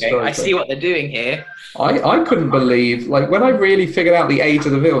 true. I see what they're doing here. I couldn't believe, like, when I really figured out the age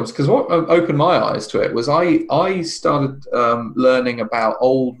of the films, because what opened my eyes to it was I started learning about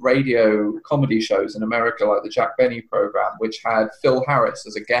old radio comedy shows in America, like the Jack Benny program, which had Phil Harris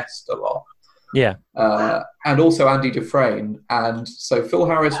as a guest a lot. Yeah. And also Andy Dufresne. And so Phil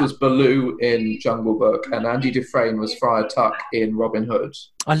Harris was Baloo in Jungle Book, and Andy Dufresne was Friar Tuck in Robin Hood.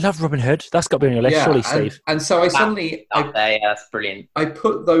 I love Robin Hood. That's got to be on your list, surely, Steve. And so I suddenly... that's brilliant. I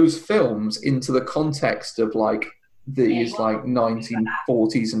put those films into the context of, like, these, like,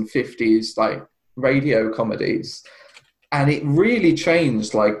 1940s and 50s, like, radio comedies. And it really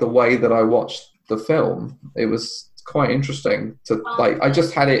changed, like, the way that I watched the film. It was quite interesting to, like, I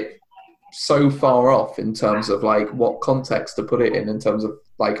just had it so far off in terms of like what context to put it in terms of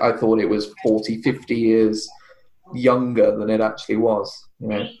like I thought it was 40, 50 years younger than it actually was.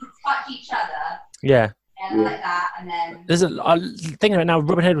 They touch each other. Yeah. And like that, and then there's I'm thinking right now,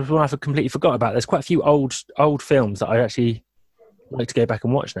 Robin Hood was one I completely forgot about. There's quite a few old films that I actually like to go back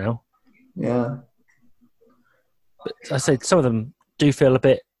and watch now. Yeah. But I say some of them do feel a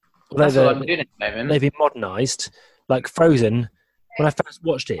bit, that's what I'm doing at the moment. They've been modernised. Like Frozen, when I first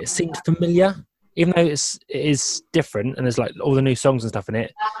watched it, it seemed familiar, even though it is different and there's like all the new songs and stuff in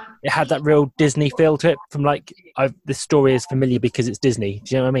it. It had that real Disney feel to it. From like, this story is familiar because it's Disney.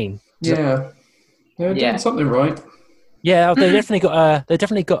 Do you know what I mean? They're doing something right. Yeah, they definitely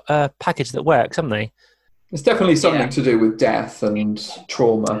got a package that works, haven't they? It's definitely something to do with death and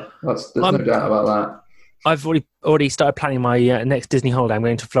trauma. There's no doubt about that. I've already started planning my next Disney holiday. I'm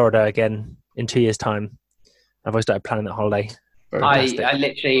going to Florida again in 2 years' time. I've already started planning that holiday. I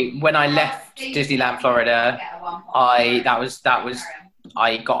literally, when I left Disneyland Florida, I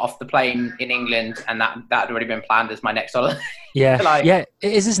got off the plane in England, and that had already been planned as my next holiday. Yeah, yeah,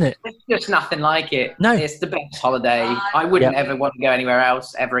 it is, isn't it? It's just nothing like it. No, it's the best holiday. I wouldn't ever want to go anywhere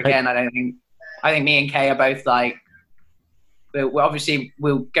else ever again. I think me and Kay are both like,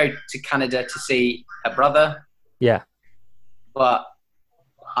 we'll go to Canada to see her brother. Yeah, but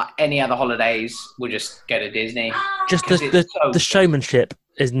any other holidays, we'll just go to Disney. Just the showmanship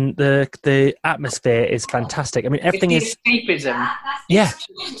is the atmosphere is fantastic. I mean, everything is escapism. Yeah,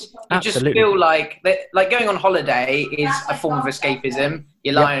 you just feel like going on holiday is a form of escapism.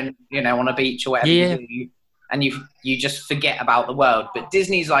 You're lying, on a beach or whatever you do, and you just forget about the world. But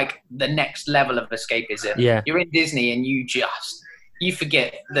Disney's like the next level of escapism. Yeah, you're in Disney and you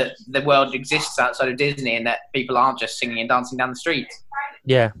forget that the world exists outside of Disney and that people aren't just singing and dancing down the street.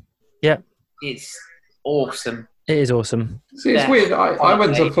 Yeah. It's awesome. It is awesome. See, it's Yeah. weird. I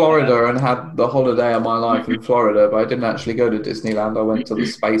went to Florida and had the holiday of my life in Florida, but I didn't actually go to Disneyland. I went to the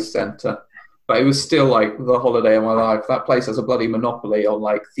Space Center. But it was still like the holiday of my life. That place has a bloody monopoly on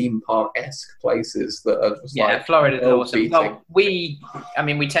like theme park-esque places that are just like Florida's awesome. world-beating.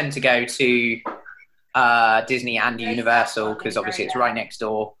 Well, we tend to go to Disney and Universal because obviously it's right next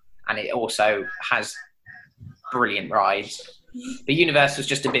door, and it also has brilliant rides. But Universal's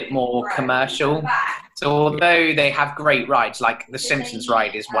just a bit more commercial. So although they have great rides, like the Simpsons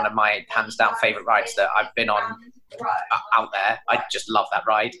ride is one of my hands down favourite rides that I've been on out there. I just love that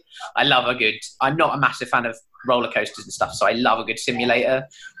ride. I'm not a massive fan of roller coasters and stuff, so I love a good simulator,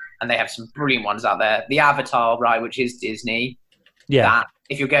 and they have some brilliant ones out there. The Avatar ride, which is Disney, that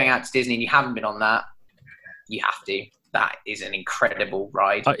if you're going out to Disney and you haven't been on that, you have to. That is an incredible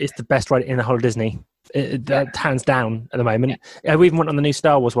ride. It's the best ride in the whole of Disney. That hands down at the moment. We even went on the new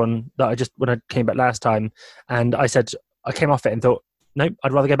Star Wars one that when I came back last time, and I came off it and thought, nope,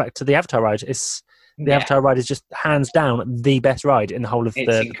 I'd rather go back to the Avatar ride. The Avatar ride is just hands down the best ride in the whole of the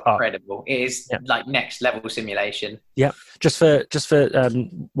park. It's incredible. It is like next level simulation. Yeah, just for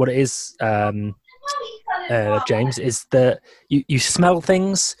what it is, James, is that you smell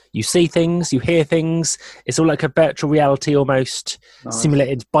things, you see things, you hear things. It's all like a virtual reality, almost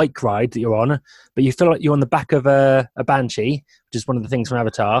simulated bike ride that you're on, but you feel like you're on the back of a banshee, which is one of the things from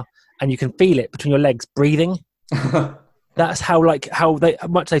Avatar, and you can feel it between your legs breathing. That's how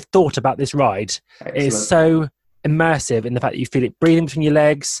much they've thought about this ride. Excellent. It is so immersive in the fact that you feel it breathing between your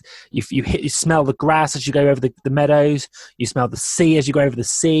legs. You smell the grass as you go over the meadows. You smell the sea as you go over the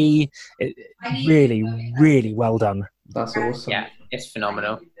sea. Really, really well done. That's awesome. Yeah, it's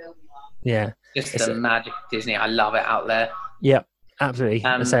phenomenal. Yeah, just the magic of Disney. I love it out there. Yeah, absolutely.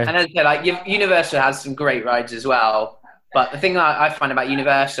 And as I said, like Universal has some great rides as well. But the thing I find about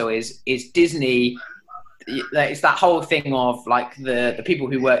Universal is Disney. It's that whole thing of like the people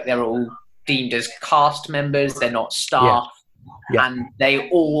who work there are all deemed as cast members. They're not staff. Yeah. And they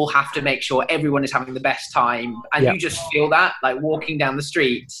all have to make sure everyone is having the best time. And you just feel that, like walking down the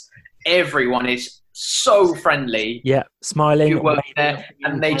streets, everyone is so friendly. Yeah, smiling. You work there,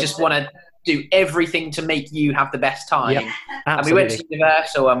 and they just want to do everything to make you have the best time. Yeah, and we went to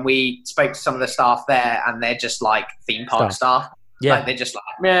Universal and we spoke to some of the staff there, and they're just like theme park staff. Yeah. Like, they're just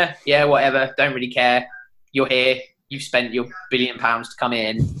like, yeah, whatever, don't really care. You're here. You've spent your £1 billion to come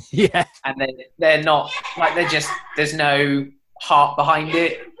in. Yeah. And they're not, like, there's no heart behind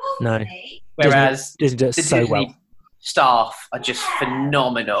it. No. Whereas Disney does the so Disney well. Staff are just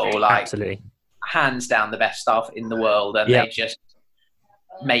phenomenal. Like, absolutely. Hands down the best staff in the world. And they just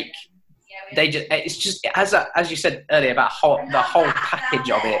make, it's just, as you said earlier about the whole package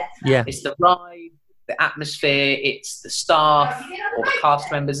of it. Yeah. It's the ride, the atmosphere, it's the staff or the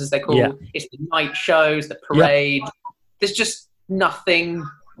cast members as they're called, it's the night shows, the parade. There's just nothing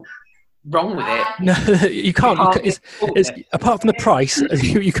wrong with it. No, you can't. It's apart from the price,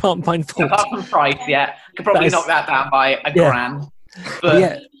 you can't find fault. Apart from price, could probably knock that down by a grand.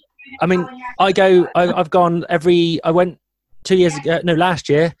 But I mean, I've gone I went 2 years ago. No, last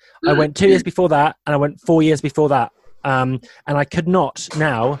year. I went 2 years before that, and I went 4 years before that. And I could not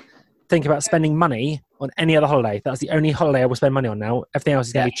now think about spending money on any other holiday. That's the only holiday I will spend money on now. Everything else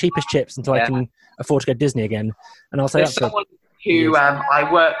is going to be cheap as chips until I can afford to go to Disney again. And I'll say there's someone who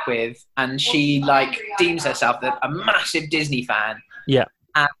I work with, and she like deems herself a massive Disney fan. Yeah.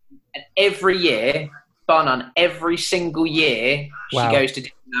 And every year, bar none, every single year, she goes to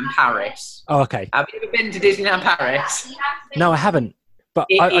Disneyland Paris. Oh, okay. Have you ever been to Disneyland Paris? No, I haven't. But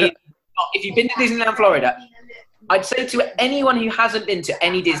if you've been to Disneyland Florida, I'd say to anyone who hasn't been to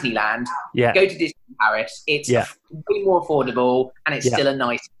any Disneyland, go to Disneyland Paris. It's way more affordable, and it's still a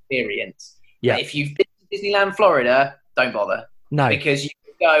nice experience. Yeah. But if you've been to Disneyland Florida, don't bother. No. Because you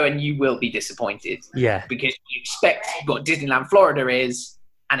go and you will be disappointed. Yeah. Because you expect what Disneyland Florida is,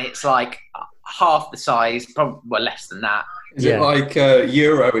 and it's like half the size, probably less than that. Is it like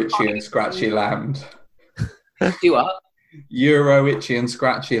Euro Itchy and Scratchy Land? Do what? Euro Itchy and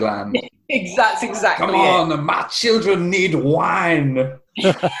Scratchy Land. That's exactly Come on, my children need wine.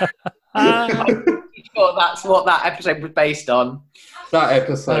 Sure, that's what that episode was based on. That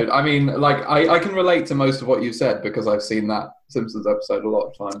episode, I mean, like, I can relate to most of what you said because I've seen that Simpsons episode a lot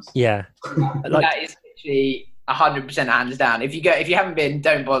of times. Yeah. That is literally 100% hands down. If you haven't been,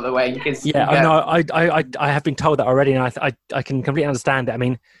 don't bother, Wayne. Because I have been told that already, and I can completely understand it. I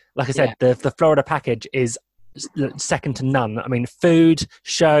mean, like I said, the Florida package is second to none. I mean, food,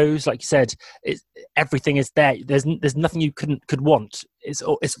 shows, like you said, everything is there. There's nothing you could want. It's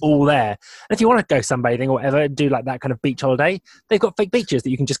all there. And if you want to go sunbathing or whatever, do like that kind of beach holiday, they've got fake beaches that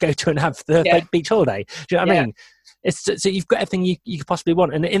you can just go to and have the fake beach holiday. Do you know what I mean? It's so you've got everything you could possibly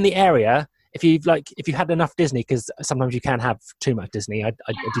want, and in the area, if you had enough Disney, because sometimes you can have too much Disney. I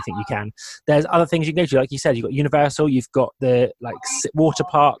do think you can. There's other things you can go to, like you said. You've got Universal, you've got the water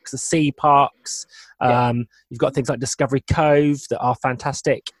parks, the sea parks. You've got things like Discovery Cove that are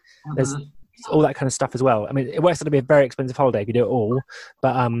fantastic. There's all that kind of stuff as well. I mean, it works out to be a very expensive holiday if you do it all,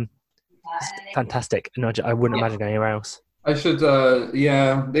 but it's fantastic, and I wouldn't imagine going anywhere else. I should,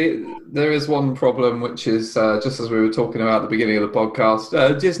 there is one problem, which is, just as we were talking about at the beginning of the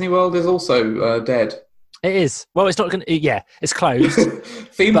podcast, Disney World is also dead. It is. Well, it's not going to, it's closed.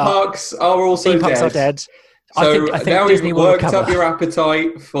 Theme parks are also dead. Theme parks are dead. So I think now Disney you've will worked recover. up your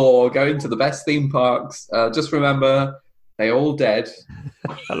appetite for going to the best theme parks. Just remember, they're all dead.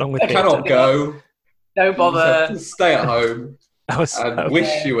 Along with Cannot go. No bother. Stay at home and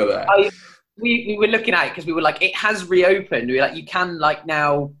wish you were there. We were looking at it because we were like, it has reopened. We were like, you can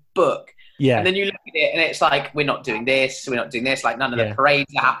now book. Yeah. And then you look at it and it's like, we're not doing this. Like none of the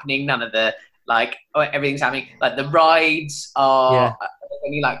parades are happening. None of the everything's happening. Like the rides are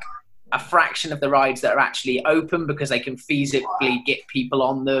only like a fraction of the rides that are actually open because they can feasibly get people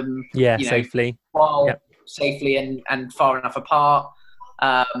on them. Yeah, safely. Safely and far enough apart.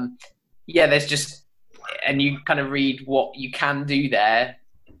 There's just, and you kind of read what you can do there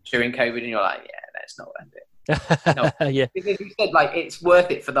during COVID, and you're like, that's not worth it. No. Yeah. Because you said like it's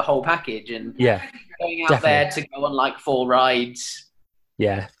worth it for the whole package, and going out there to go on like 4 rides.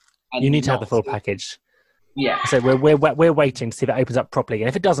 Yeah, you need to have the full package. Yeah. So we're waiting to see if it opens up properly, and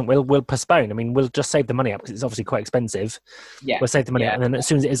if it doesn't, we'll postpone. I mean, we'll just save the money up because it's obviously quite expensive. Yeah. We'll save the money up, and then as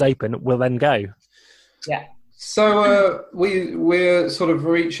soon as it is open, we'll then go. Yeah. So we're sort of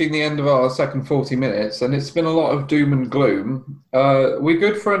reaching the end of our second 40 minutes, and it's been a lot of doom and gloom. We're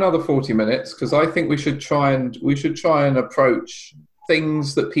good for another 40 minutes because I think we should try and approach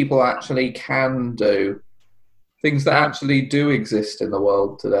things that people actually can do, things that actually do exist in the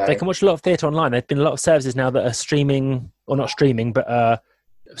world today. They can watch a lot of theatre online. There've been a lot of services now that are streaming, or not streaming, but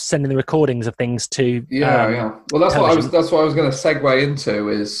sending the recordings of things to. Well, that's television. That's what I was going to segue into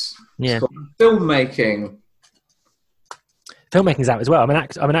is sort of filmmaking. Filmmaking's out as well. I'm an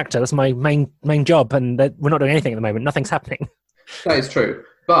actor. That's my main job, and we're not doing anything at the moment. Nothing's happening. That is true,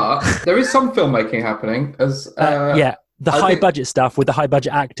 but there is some filmmaking happening. The high budget stuff with the high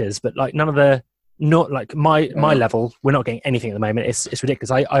budget actors, but like none of the my level. We're not getting anything at the moment. It's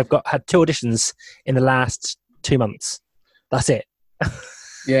ridiculous. I've had 2 auditions in the last 2 months. That's it.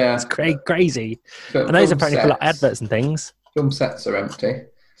 Yeah, it's crazy. And those are apparently for like adverts and things. Film sets are empty.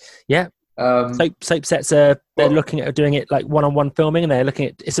 Yeah. Soap sets they're looking at doing it like one-on-one filming, and they're looking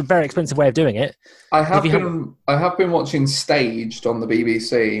at it's a very expensive way of doing it. I have been watching Staged on the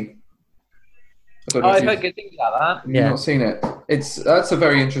BBC. I've heard good things about that. You've not seen it. That's a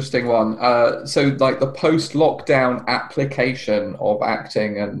very interesting one. So like the post-lockdown application of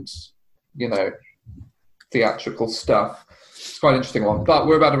acting and theatrical stuff. It's quite an interesting one. But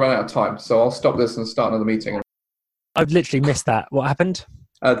we're about to run out of time, so I'll stop this and start another meeting. I've literally missed that. What happened?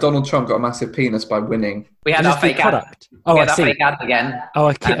 Donald Trump got a massive penis by winning. We had our fake product. I see. Fake ad again. Oh,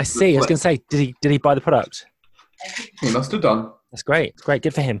 I see. I was going to say, did he buy the product? He must have done. That's great. It's great.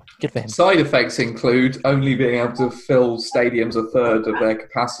 Good for him. Side effects include only being able to fill stadiums a third of their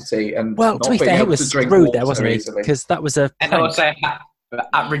capacity, and to be fair, he was screwed there, wasn't he? Because that was a and also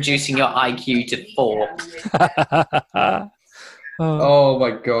at reducing your IQ to 4. Oh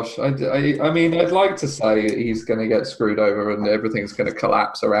my gosh! I mean, I'd like to say he's going to get screwed over and everything's going to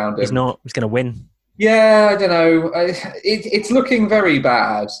collapse around him. He's not. He's going to win. Yeah, I don't know. It's looking very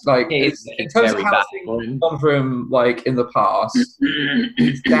bad. Like in terms of how things gone for him, like in the past,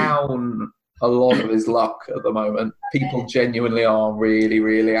 he's down a lot of his luck at the moment. People genuinely are really,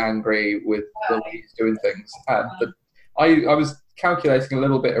 really angry with the way he's doing things. And I was calculating a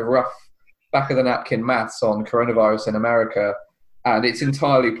little bit of rough back of the napkin maths on coronavirus in America. And it's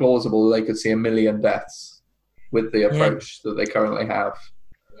entirely plausible they could see 1 million deaths with the approach that they currently have.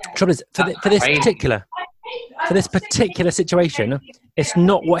 Trouble is, for this particular situation, it's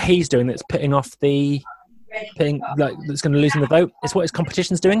not what he's doing that's that's going to lose him the vote. It's what his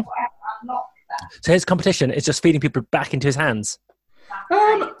competition's doing. So his competition is just feeding people back into his hands.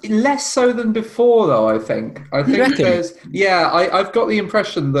 Less so than before, though. I think there's. Yeah, I've got the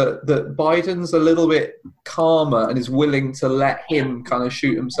impression that Biden's a little bit calmer and is willing to let him kind of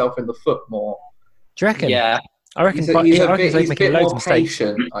shoot himself in the foot more. Do you reckon? Yeah, I reckon he's a bit more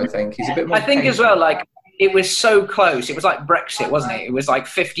patient. I think he's a bit more. I think patient. As well. Like it was so close. It was like Brexit, wasn't it? It was like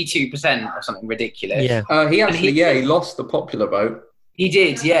 52% or something ridiculous. Yeah. He lost the popular vote. He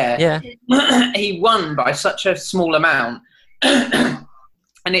did. Yeah. Yeah. He won by such a small amount.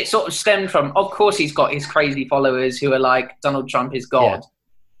 And it sort of stemmed from, of course, he's got his crazy followers who are like, Donald Trump is God.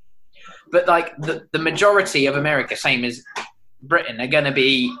 But like the majority of America, same as Britain, are going to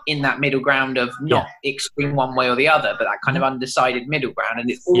be in that middle ground of not extreme one way or the other, but that kind of undecided middle ground. And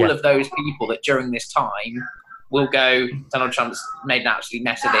it's all of those people that during this time will go, Donald Trump's made an absolute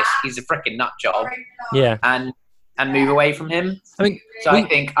mess of this. He's a freaking nut job. Yeah. And move away from him. I mean,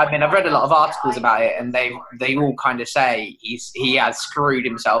 I've read a lot of articles about it, and they all kind of say he has screwed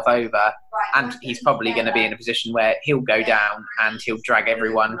himself over, and he's probably going to be in a position where he'll go down and he'll drag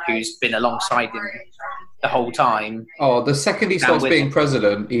everyone who's been alongside him the whole time. Oh, the second he stops being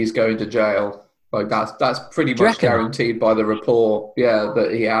president, he's going to jail. Like that's pretty much guaranteed by the report. Yeah,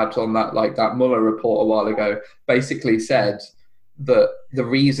 that he had on that Mueller report a while ago. Basically said that the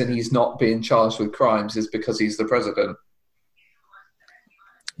reason he's not being charged with crimes is because he's the president.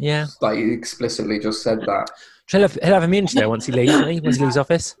 Yeah. Like, he explicitly just said that. He'll have immunity though once he leaves, won't he? Once he leaves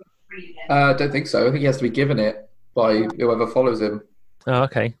office? I don't think so. I think he has to be given it by whoever follows him. Oh,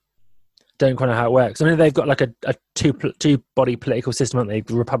 okay. Don't quite know how it works. I mean, they've got like a two-body political system, haven't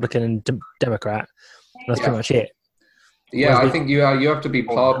they? Republican and Democrat. That's pretty much it. Yeah, I think you have to be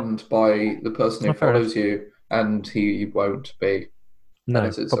pardoned by the person who follows you, and he won't be. No,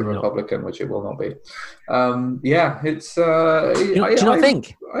 unless it's a Republican, which it will not be. It's. Do you not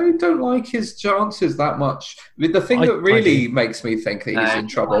think? I don't like his chances that much. The thing that really makes me think that he's in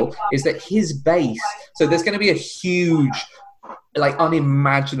trouble is that his base. So there's going to be a huge,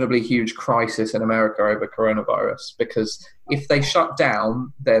 unimaginably huge crisis in America over coronavirus, because if they shut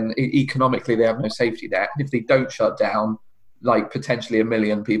down, then economically they have no safety net. If they don't shut down, potentially 1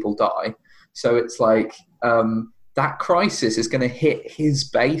 million people die. So it's that crisis is going to hit his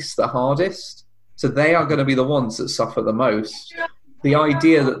base the hardest. So they are going to be the ones that suffer the most. The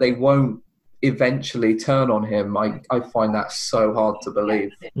idea that they won't eventually turn on him, I find that so hard to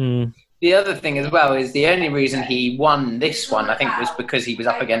believe. Mm. The other thing as well is the only reason he won this one, I think, was because he was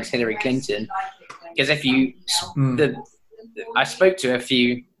up against Hillary Clinton. Because I spoke to a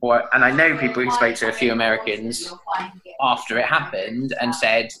few, and I know people who spoke to a few Americans after it happened and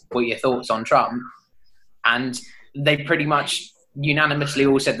said, what are your thoughts on Trump? And they pretty much unanimously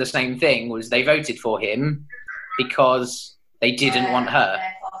all said the same thing, was they voted for him because they didn't want her.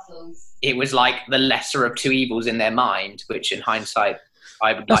 It was like the lesser of two evils in their mind, which in hindsight,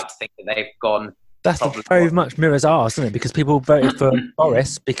 I would like to think that they've gone. That's very much mirrors ours, isn't it? Because people voted for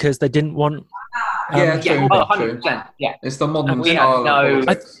Boris because they didn't want. True. 100%. Yeah, it's the modern. We had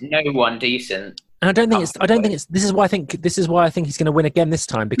no one decent. And I don't think it's. This is why I think he's going to win again this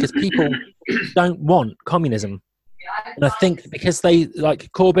time, because people don't want communism, and I think because they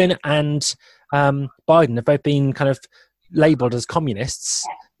like Corbyn and Biden have both been kind of labelled as communists.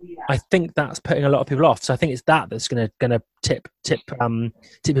 I think that's putting a lot of people off. So I think it's that's going to tip people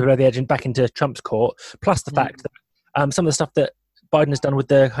over the edge and back into Trump's court. Plus the fact that some of the stuff that Biden has done with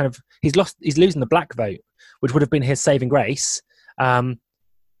the kind of he's losing the black vote, which would have been his saving grace.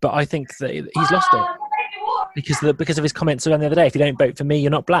 But I think that he's lost it because of his comments around the other day. If you don't vote for me, you're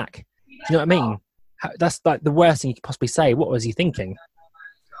not black. Do you know what I mean? That's like the worst thing you could possibly say. What was he thinking?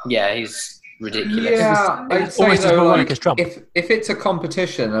 Yeah, he's ridiculous. Yeah, I'd say though, as Trump. If it's a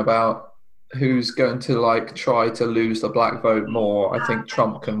competition about who's going to try to lose the black vote more, I think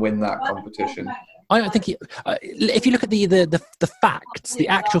Trump can win that competition. I don't think if you look at the facts, the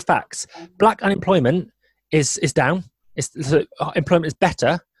actual facts, black unemployment is down. Employment is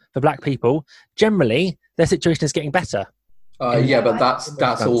better for black people. Generally, their situation is getting better. But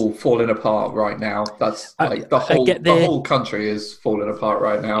that's all falling apart right now. That's the whole country is falling apart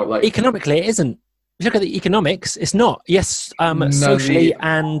right now. Economically, it isn't. If you look at the economics, it's not. Yes, socially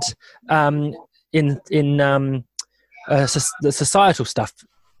and in the societal stuff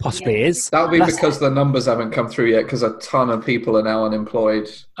possibly is. That'll be because the numbers haven't come through yet, because a ton of people are now unemployed.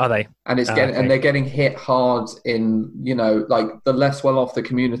 Are they? And and they're getting hit hard in, the less well off the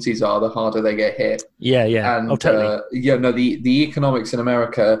communities are, the harder they get hit. Yeah. And totally. The economics in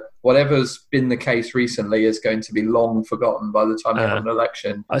America, whatever's been the case recently, is going to be long forgotten by the time they have an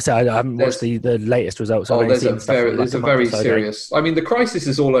election. I haven't watched the latest results. There's a very serious. I mean, the crisis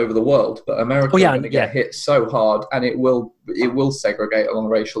is all over the world, but America is going to get hit so hard, and it will segregate along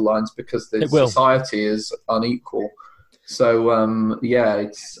racial lines because the society is unequal. So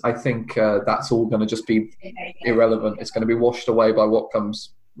I think that's all going to just be irrelevant. It's going to be washed away by what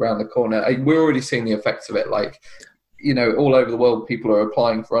comes around the corner. We're already seeing the effects of it. All over the world, people are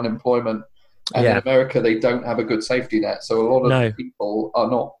applying for unemployment, and in America, they don't have a good safety net. So a lot of people are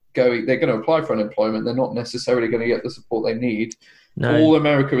not going. They're going to apply for unemployment. They're not necessarily going to get the support they need. No. All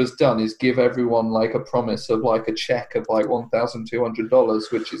America has done is give everyone like a promise of like a check of like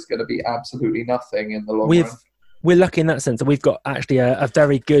 $1,200, which is going to be absolutely nothing in the long run. We're lucky in that sense that we've got actually a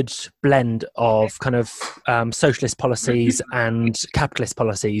very good blend of kind of socialist policies and capitalist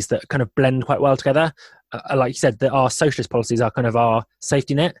policies that kind of blend quite well together. Like you said, our socialist policies are kind of our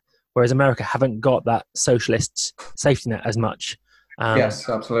safety net, whereas America haven't got that socialist safety net as much. Yes,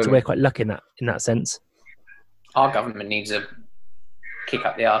 absolutely. So we're quite lucky in that sense. Our government needs a kick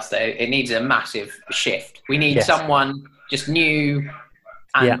up the arse there. It needs a massive shift. We need someone just new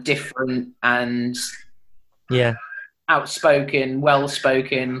and different and outspoken,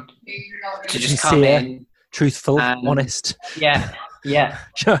 well-spoken to just come in. Truthful, honest. Yeah.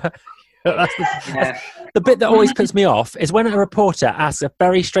 That's the bit that always puts me off is when a reporter asks a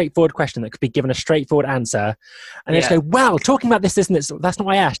very straightforward question that could be given a straightforward answer, and they just go, "Well, talking about this, isn't it? That's not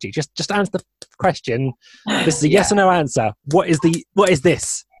what I asked you. Just answer the question. This is a yes or no answer. What is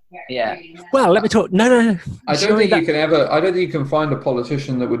this?" Yeah. Well, let me talk. No. I don't think you can find a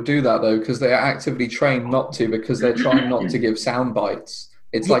politician that would do that though, because they are actively trained not to, because they're trying not to give sound bites.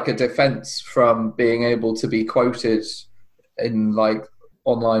 It's like a defense from being able to be quoted in like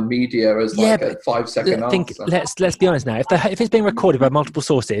online media as like a 5-second answer. Let's be honest now. If it's being recorded by multiple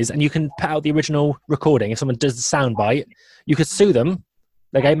sources and you can put out the original recording, if someone does the sound bite, you could sue them.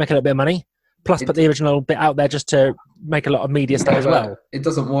 Okay, make a little bit of money. Plus, put the original bit out there just to make a lot of media stuff as well. It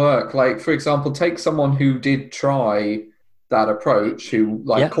doesn't work. Like, for example, take someone who did try that approach, who,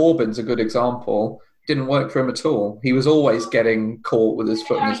 like Corbyn's a good example, didn't work for him at all. He was always getting caught with his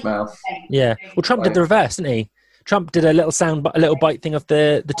foot in his mouth. Yeah. Well, Trump did the reverse, didn't he? Trump did a little bite thing of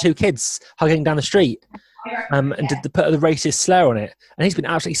the two kids hugging down the street and did put the racist slur on it. And he's been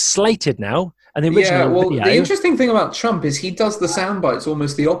absolutely slated now. And the original video... the interesting thing about Trump is he does the sound bites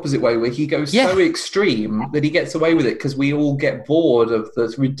almost the opposite way, where he goes so extreme that he gets away with it because we all get bored of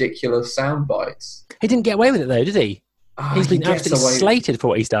the ridiculous sound bites. He didn't get away with it though, did he? He's been absolutely slated for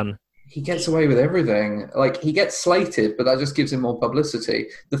what he's done. He gets away with everything. Like, he gets slated, but that just gives him more publicity.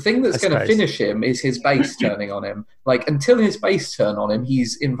 The thing that's going to finish him is his base turning on him. Like, until his base turn on him,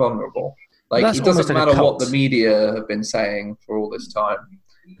 he's invulnerable. Like, it doesn't matter what the media have been saying for all this time.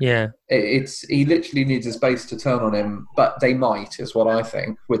 Yeah. He literally needs his base to turn on him, but they might, is what I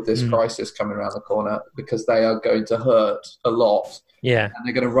think, with this crisis coming around the corner, because they are going to hurt a lot. Yeah. And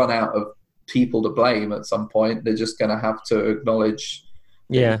they're going to run out of people to blame at some point. They're just going to have to acknowledge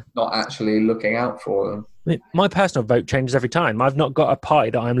not actually looking out for them. My personal vote changes every time. I've not got a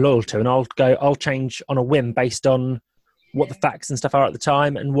party that I'm loyal to, and I'll change on a whim based on what the facts and stuff are at the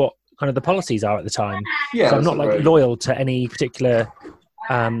time and what kind of the policies are at the time. Yeah, so I'm not like loyal to any particular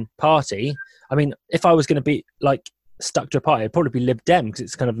party. I mean, if I was going to be like stuck to a party, it'd probably be Lib Dem, because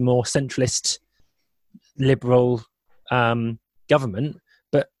it's kind of a more centralist, liberal government.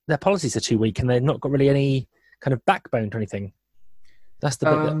 But their policies are too weak, and they've not got really any kind of backbone to anything. That's the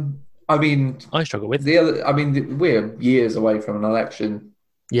bit that I struggle with. We're years away from an election.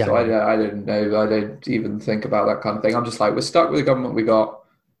 Yeah. So I don't know. I don't even think about that kind of thing. I'm just like, we're stuck with the government we got.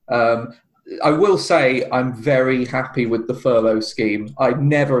 I will say I'm very happy with the furlough scheme. I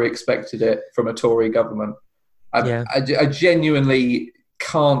never expected it from a Tory government. I genuinely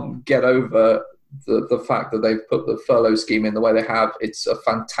can't get over the fact that they've put the furlough scheme in the way they have. It's a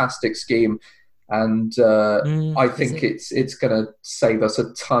fantastic scheme. And I think it's going to save us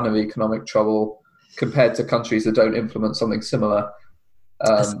a ton of economic trouble compared to countries that don't implement something similar.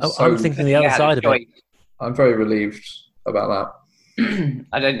 I'm thinking the other side of it. I'm very relieved about that.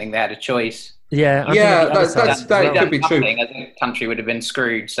 I don't think they had a choice. That could be true. The country would have been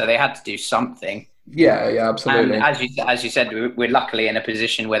screwed, so they had to do something. Yeah, absolutely. And as you said, we're luckily in a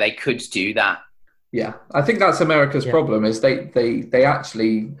position where they could do that. Yeah, I think that's America's problem, is they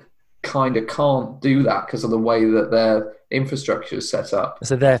actually kind of can't do that because of the way that their infrastructure is set up.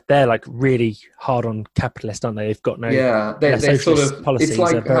 So they're like really hard on capitalist, aren't they? They've got no they sort of policies. It's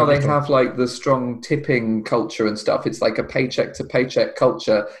like how they have like the strong tipping culture and stuff. It's like a paycheck to paycheck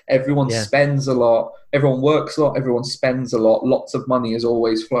culture. Everyone spends a lot, everyone works a lot, everyone spends a lot, lots of money is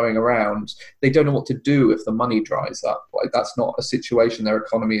always flowing around. They don't know what to do if the money dries up. Like, that's not a situation their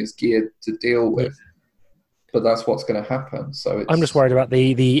economy is geared to deal with. But that's what's going to happen. So I'm just worried about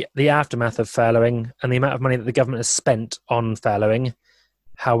the aftermath of furloughing and the amount of money that the government has spent on furloughing,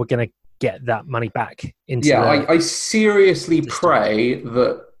 how we're going to get that money back into I seriously pray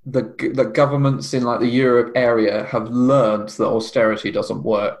that the governments in like the Europe area have learned that austerity doesn't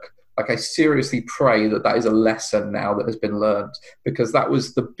work. Like, I seriously pray that is a lesson now that has been learned, because that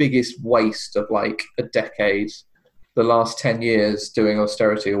was the biggest waste of like a decade, the last 10 years doing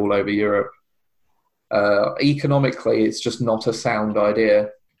austerity all over Europe. Economically, it's just not a sound idea,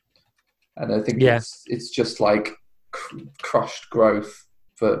 and I think it's just like crushed growth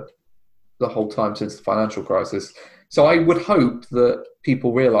for the whole time since the financial crisis. So I would hope that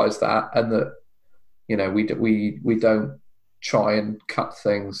people realise that, and that we don't try and cut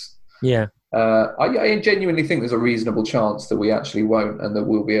things. Yeah. I genuinely think there's a reasonable chance that we actually won't, and that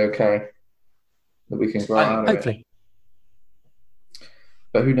we'll be okay, that we can grow out of hopefully. it.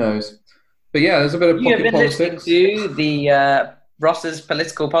 But who knows? But yeah, there's a bit of You have pocket been listening politics. to the Ross's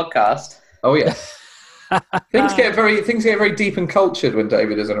political podcast. Oh yeah, things get very deep and cultured when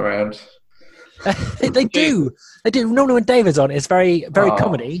David isn't around. They do. Normally when David's on, it's very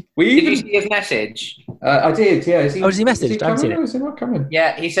comedy. Did you see his message? I did. Yeah. Has he messaged? I haven't seen it. Is he not coming?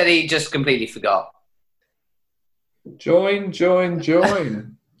 Yeah, he said he just completely forgot. Join. So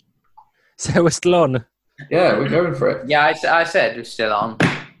we're still on. Yeah, we're going for it. Yeah, I said we're still on.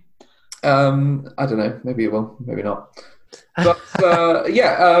 I don't know. Maybe it will. Maybe not. But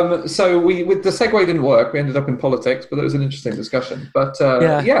so with the segue didn't work. We ended up in politics, but it was an interesting discussion. But don't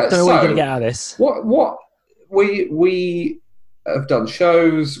know what you're going to get out of this. What we have done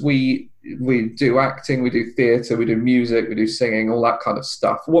shows. We do acting. We do theatre. We do music. We do singing. All that kind of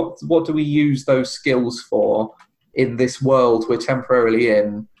stuff. What do we use those skills for in this world we're temporarily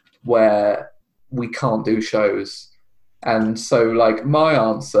in, where we can't do shows? And so, like, my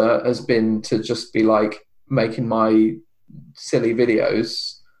answer has been to just be like making my silly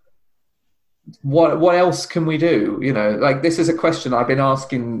videos. What else can we do? Like, this is a question I've been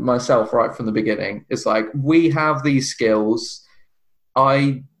asking myself right from the beginning. It's like, we have these skills.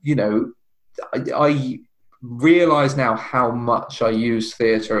 I realize now how much I use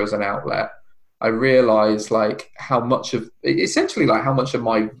theatre as an outlet. I realize like how much of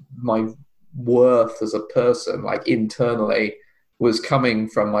my worth as a person, like internally, was coming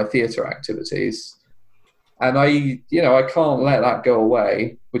from my theatre activities, and I can't let that go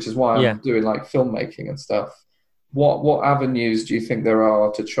away, which is why I'm doing like filmmaking and stuff. What avenues do you think there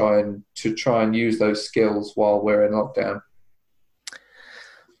are to try and use those skills while we're in lockdown?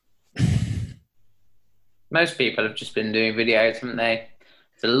 Most people have just been doing videos, haven't they?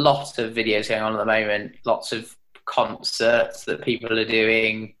 There's a lot of videos going on at the moment, lots of concerts that people are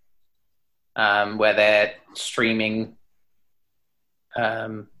doing, where they're streaming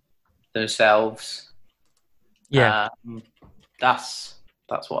themselves. Yeah, that's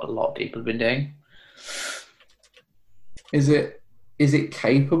what a lot of people have been doing. Is it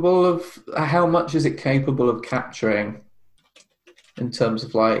capable of, how much is it capable of capturing? In terms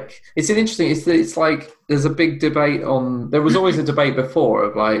of like, it's like there's a big debate on. There was always a debate before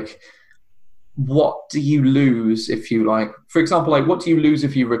of like, what do you lose if you like, for example, like what do you lose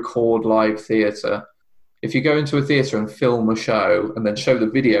if you record live theatre? If you go into a theatre and film a show and then show the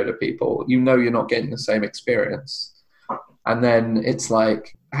video to people, you're not getting the same experience. And then it's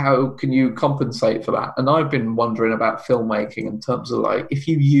like, how can you compensate for that? And I've been wondering about filmmaking in terms of like, if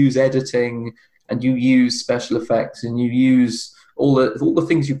you use editing and you use special effects and you use all the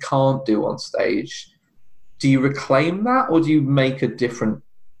things you can't do on stage, do you reclaim that, or do you make a different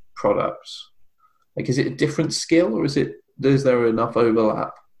product? Like, is it a different skill, or is there enough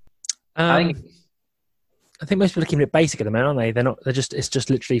overlap? I think most people are keeping it basic at the moment, aren't they? It's just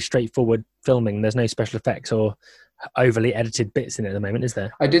literally straightforward filming. There's no special effects or overly edited bits in it at the moment, is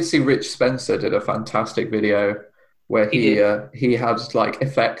there? I did see Rich Spencer did a fantastic video where he had like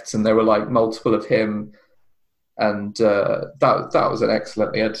effects, and there were like multiple of him. And that was an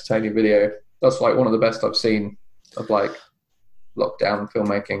excellently entertaining video. That's like one of the best I've seen of like lockdown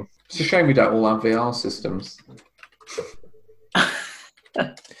filmmaking. It's a shame we don't all have VR systems.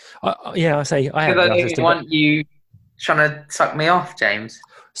 Yeah, I say I have. I don't want you trying to suck me off, James.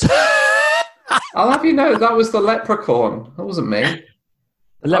 I'll have you know that was the leprechaun. That wasn't me.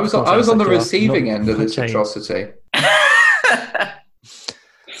 I was on the receiving end of this atrocity.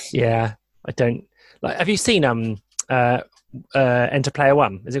 Yeah, I don't. Like, have you seen Enter Player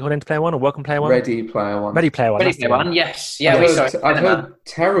One? Is it called Enter Player One or Welcome Player One? Ready Player One. Ready Player One. Ready Player One. Yes. Yeah. I've heard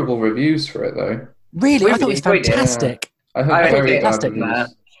terrible reviews for it though. Really, I thought it was fantastic. Yeah. I heard very fantastic. bad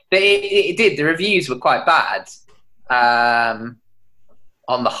reviews. It did. The reviews were quite bad.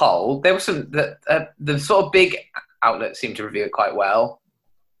 On the whole, there was some the sort of big outlets seemed to review it quite well.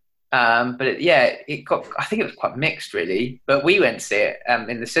 But it got. I think it was quite mixed, really. But we went to see it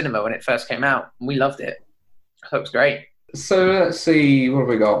in the cinema when it first came out, and we loved it. I thought it was great. So let's see, what have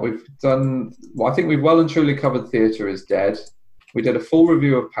we got? We've done. Well, I think we've well and truly covered Theatre is Dead. We did a full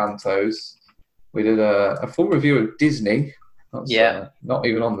review of Pantos. We did a full review of Disney. That's, not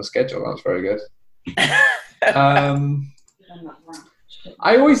even on the schedule. That's very good.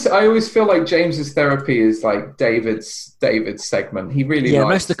 I always feel like James's therapy is like David's segment. He really likes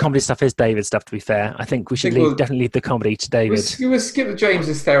most of the comedy stuff is David's stuff. To be fair, I think we should definitely leave the comedy to David. We'll skip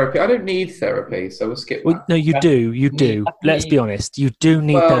James's therapy. I don't need therapy, so we'll skip. Well, no, you do. You do. Let's be honest. You do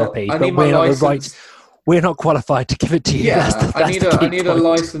need therapy, I but need we're my not license. We're not qualified to give it to you. Yeah, That's I need a point.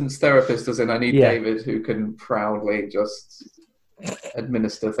 licensed therapist, as in I need David who can proudly just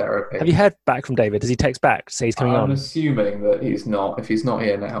administer therapy. Have you heard back from David? Does he text back to say he's coming on? I'm assuming that he's not. If he's not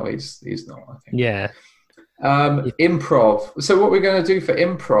here now, he's not. I think. Yeah. Improv. So what we're going to do for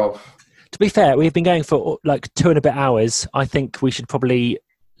improv? To be fair, we've been going for like 2 and a bit hours. I think we should probably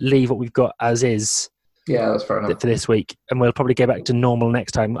leave what we've got as is. Yeah, that's fair enough for this week, and we'll probably go back to normal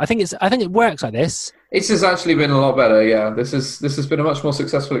next time. I think it works like this. It has actually been a lot better. Yeah, this has been a much more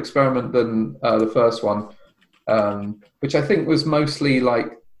successful experiment than the first one, which I think was mostly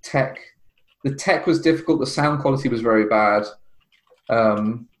like tech. The tech was difficult. The sound quality was very bad.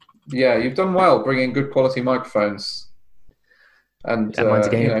 Yeah, you've done well bringing good quality microphones. And mine's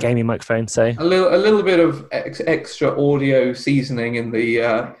a gaming microphone, so a little bit of extra audio seasoning in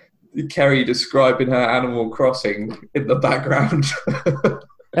the Kerry describing her Animal Crossing in the background.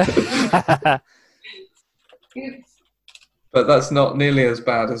 But that's not nearly as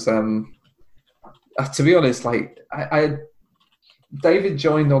bad as to be honest, like I David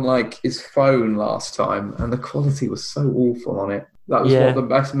joined on like his phone last time and the quality was so awful on it. That was what the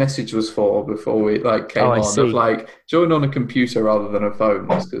best message was for before we came on. Of like join on a computer rather than a phone,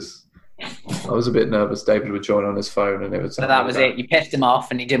 because I was a bit nervous David would join on his phone and it would. So that was it. You pissed him off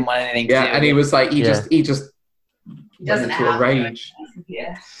and he didn't want anything to do. And he was like, he just doesn't went into a rage.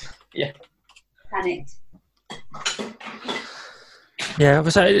 Yeah. Panicked. Yeah,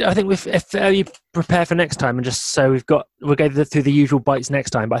 so I think if you prepare for next time, and just so we'll go through the usual bites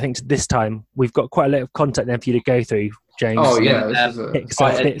next time. But I think this time we've got quite a lot of content there for you to go through, James. Oh yeah, this is a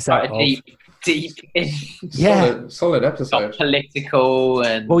deep, solid episode. Not political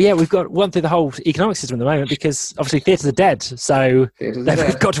and we've got one through the whole economic system at the moment because obviously theatres are dead, so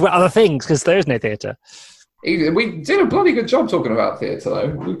we've got to other things because there is no theatre. We did a bloody good job talking about theatre, though.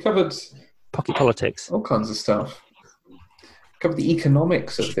 We covered pocket politics, all kinds of stuff. Covered the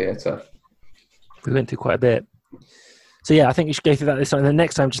economics of theatre. We went through quite a bit. So yeah, I think you should go through that this time. And then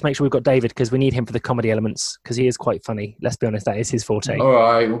next time, just make sure we've got David because we need him for the comedy elements because he is quite funny. Let's be honest, that is his forte. All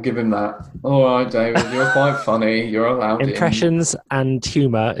right, we'll give him that. All right, David, you're quite funny. You're allowed impressions and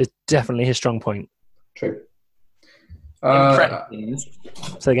humour is definitely his strong point. True. Impressions.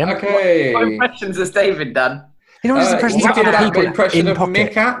 So again, okay. What impressions has David done? You know what his impressions of other people impression in of pocket.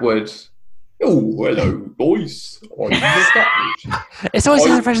 Mick Atwood. Oh, hello, boys. I'm Mick Atwood. It's always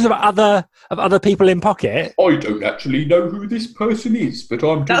his impressions of other people in pocket. I don't actually know who this person is, but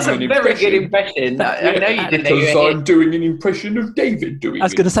I'm doing That's a an very impression. good impression. I know you didn't. Because I'm doing an impression of David doing. I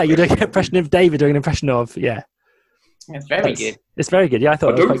was going to say you're doing an impression of David doing an impression of It's very good. It's very good. Yeah, I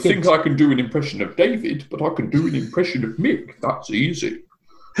thought. I don't think I can do an impression of David, but I can do an impression of Mick. That's easy.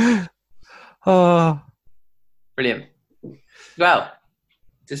 Oh, Brilliant. Well,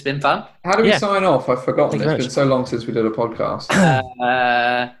 it's been fun. How do we sign off? I've forgotten. Thank you It's been so long since we did a podcast.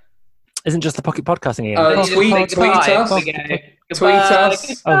 Isn't just the pocket podcasting again? Tweet us. Tweet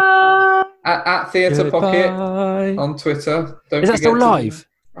us Oh. at Theatre Pocket on Twitter. Don't Is that still forget live?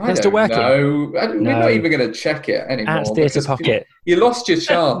 Is it still working? No, we're not even going to check it anymore. At Theatre Pocket. You lost your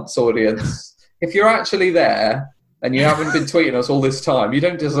chance, audience. If you're actually there and you haven't been tweeting us all this time, you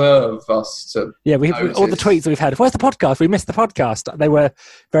don't deserve us to. Yeah, all the tweets that we've had. Where's the podcast? We missed the podcast. They were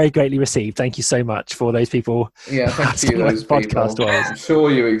very greatly received. Thank you so much for those people. Yeah, thank you, those podcast people. I'm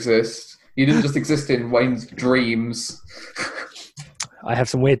sure you exist. You didn't just exist in Wayne's dreams. I have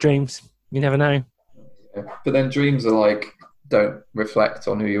some weird dreams. You never know. Yeah. But then dreams are don't reflect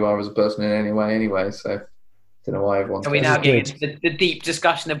on who you are as a person in any way anyway, so I don't know why everyone's... Are we now getting into the deep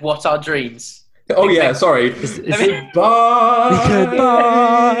discussion of what are dreams? Oh yeah, sorry. Goodbye.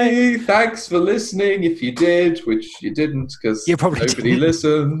 Goodbye. Thanks for listening if you did, which you didn't because You probably nobody didn't.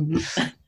 listened.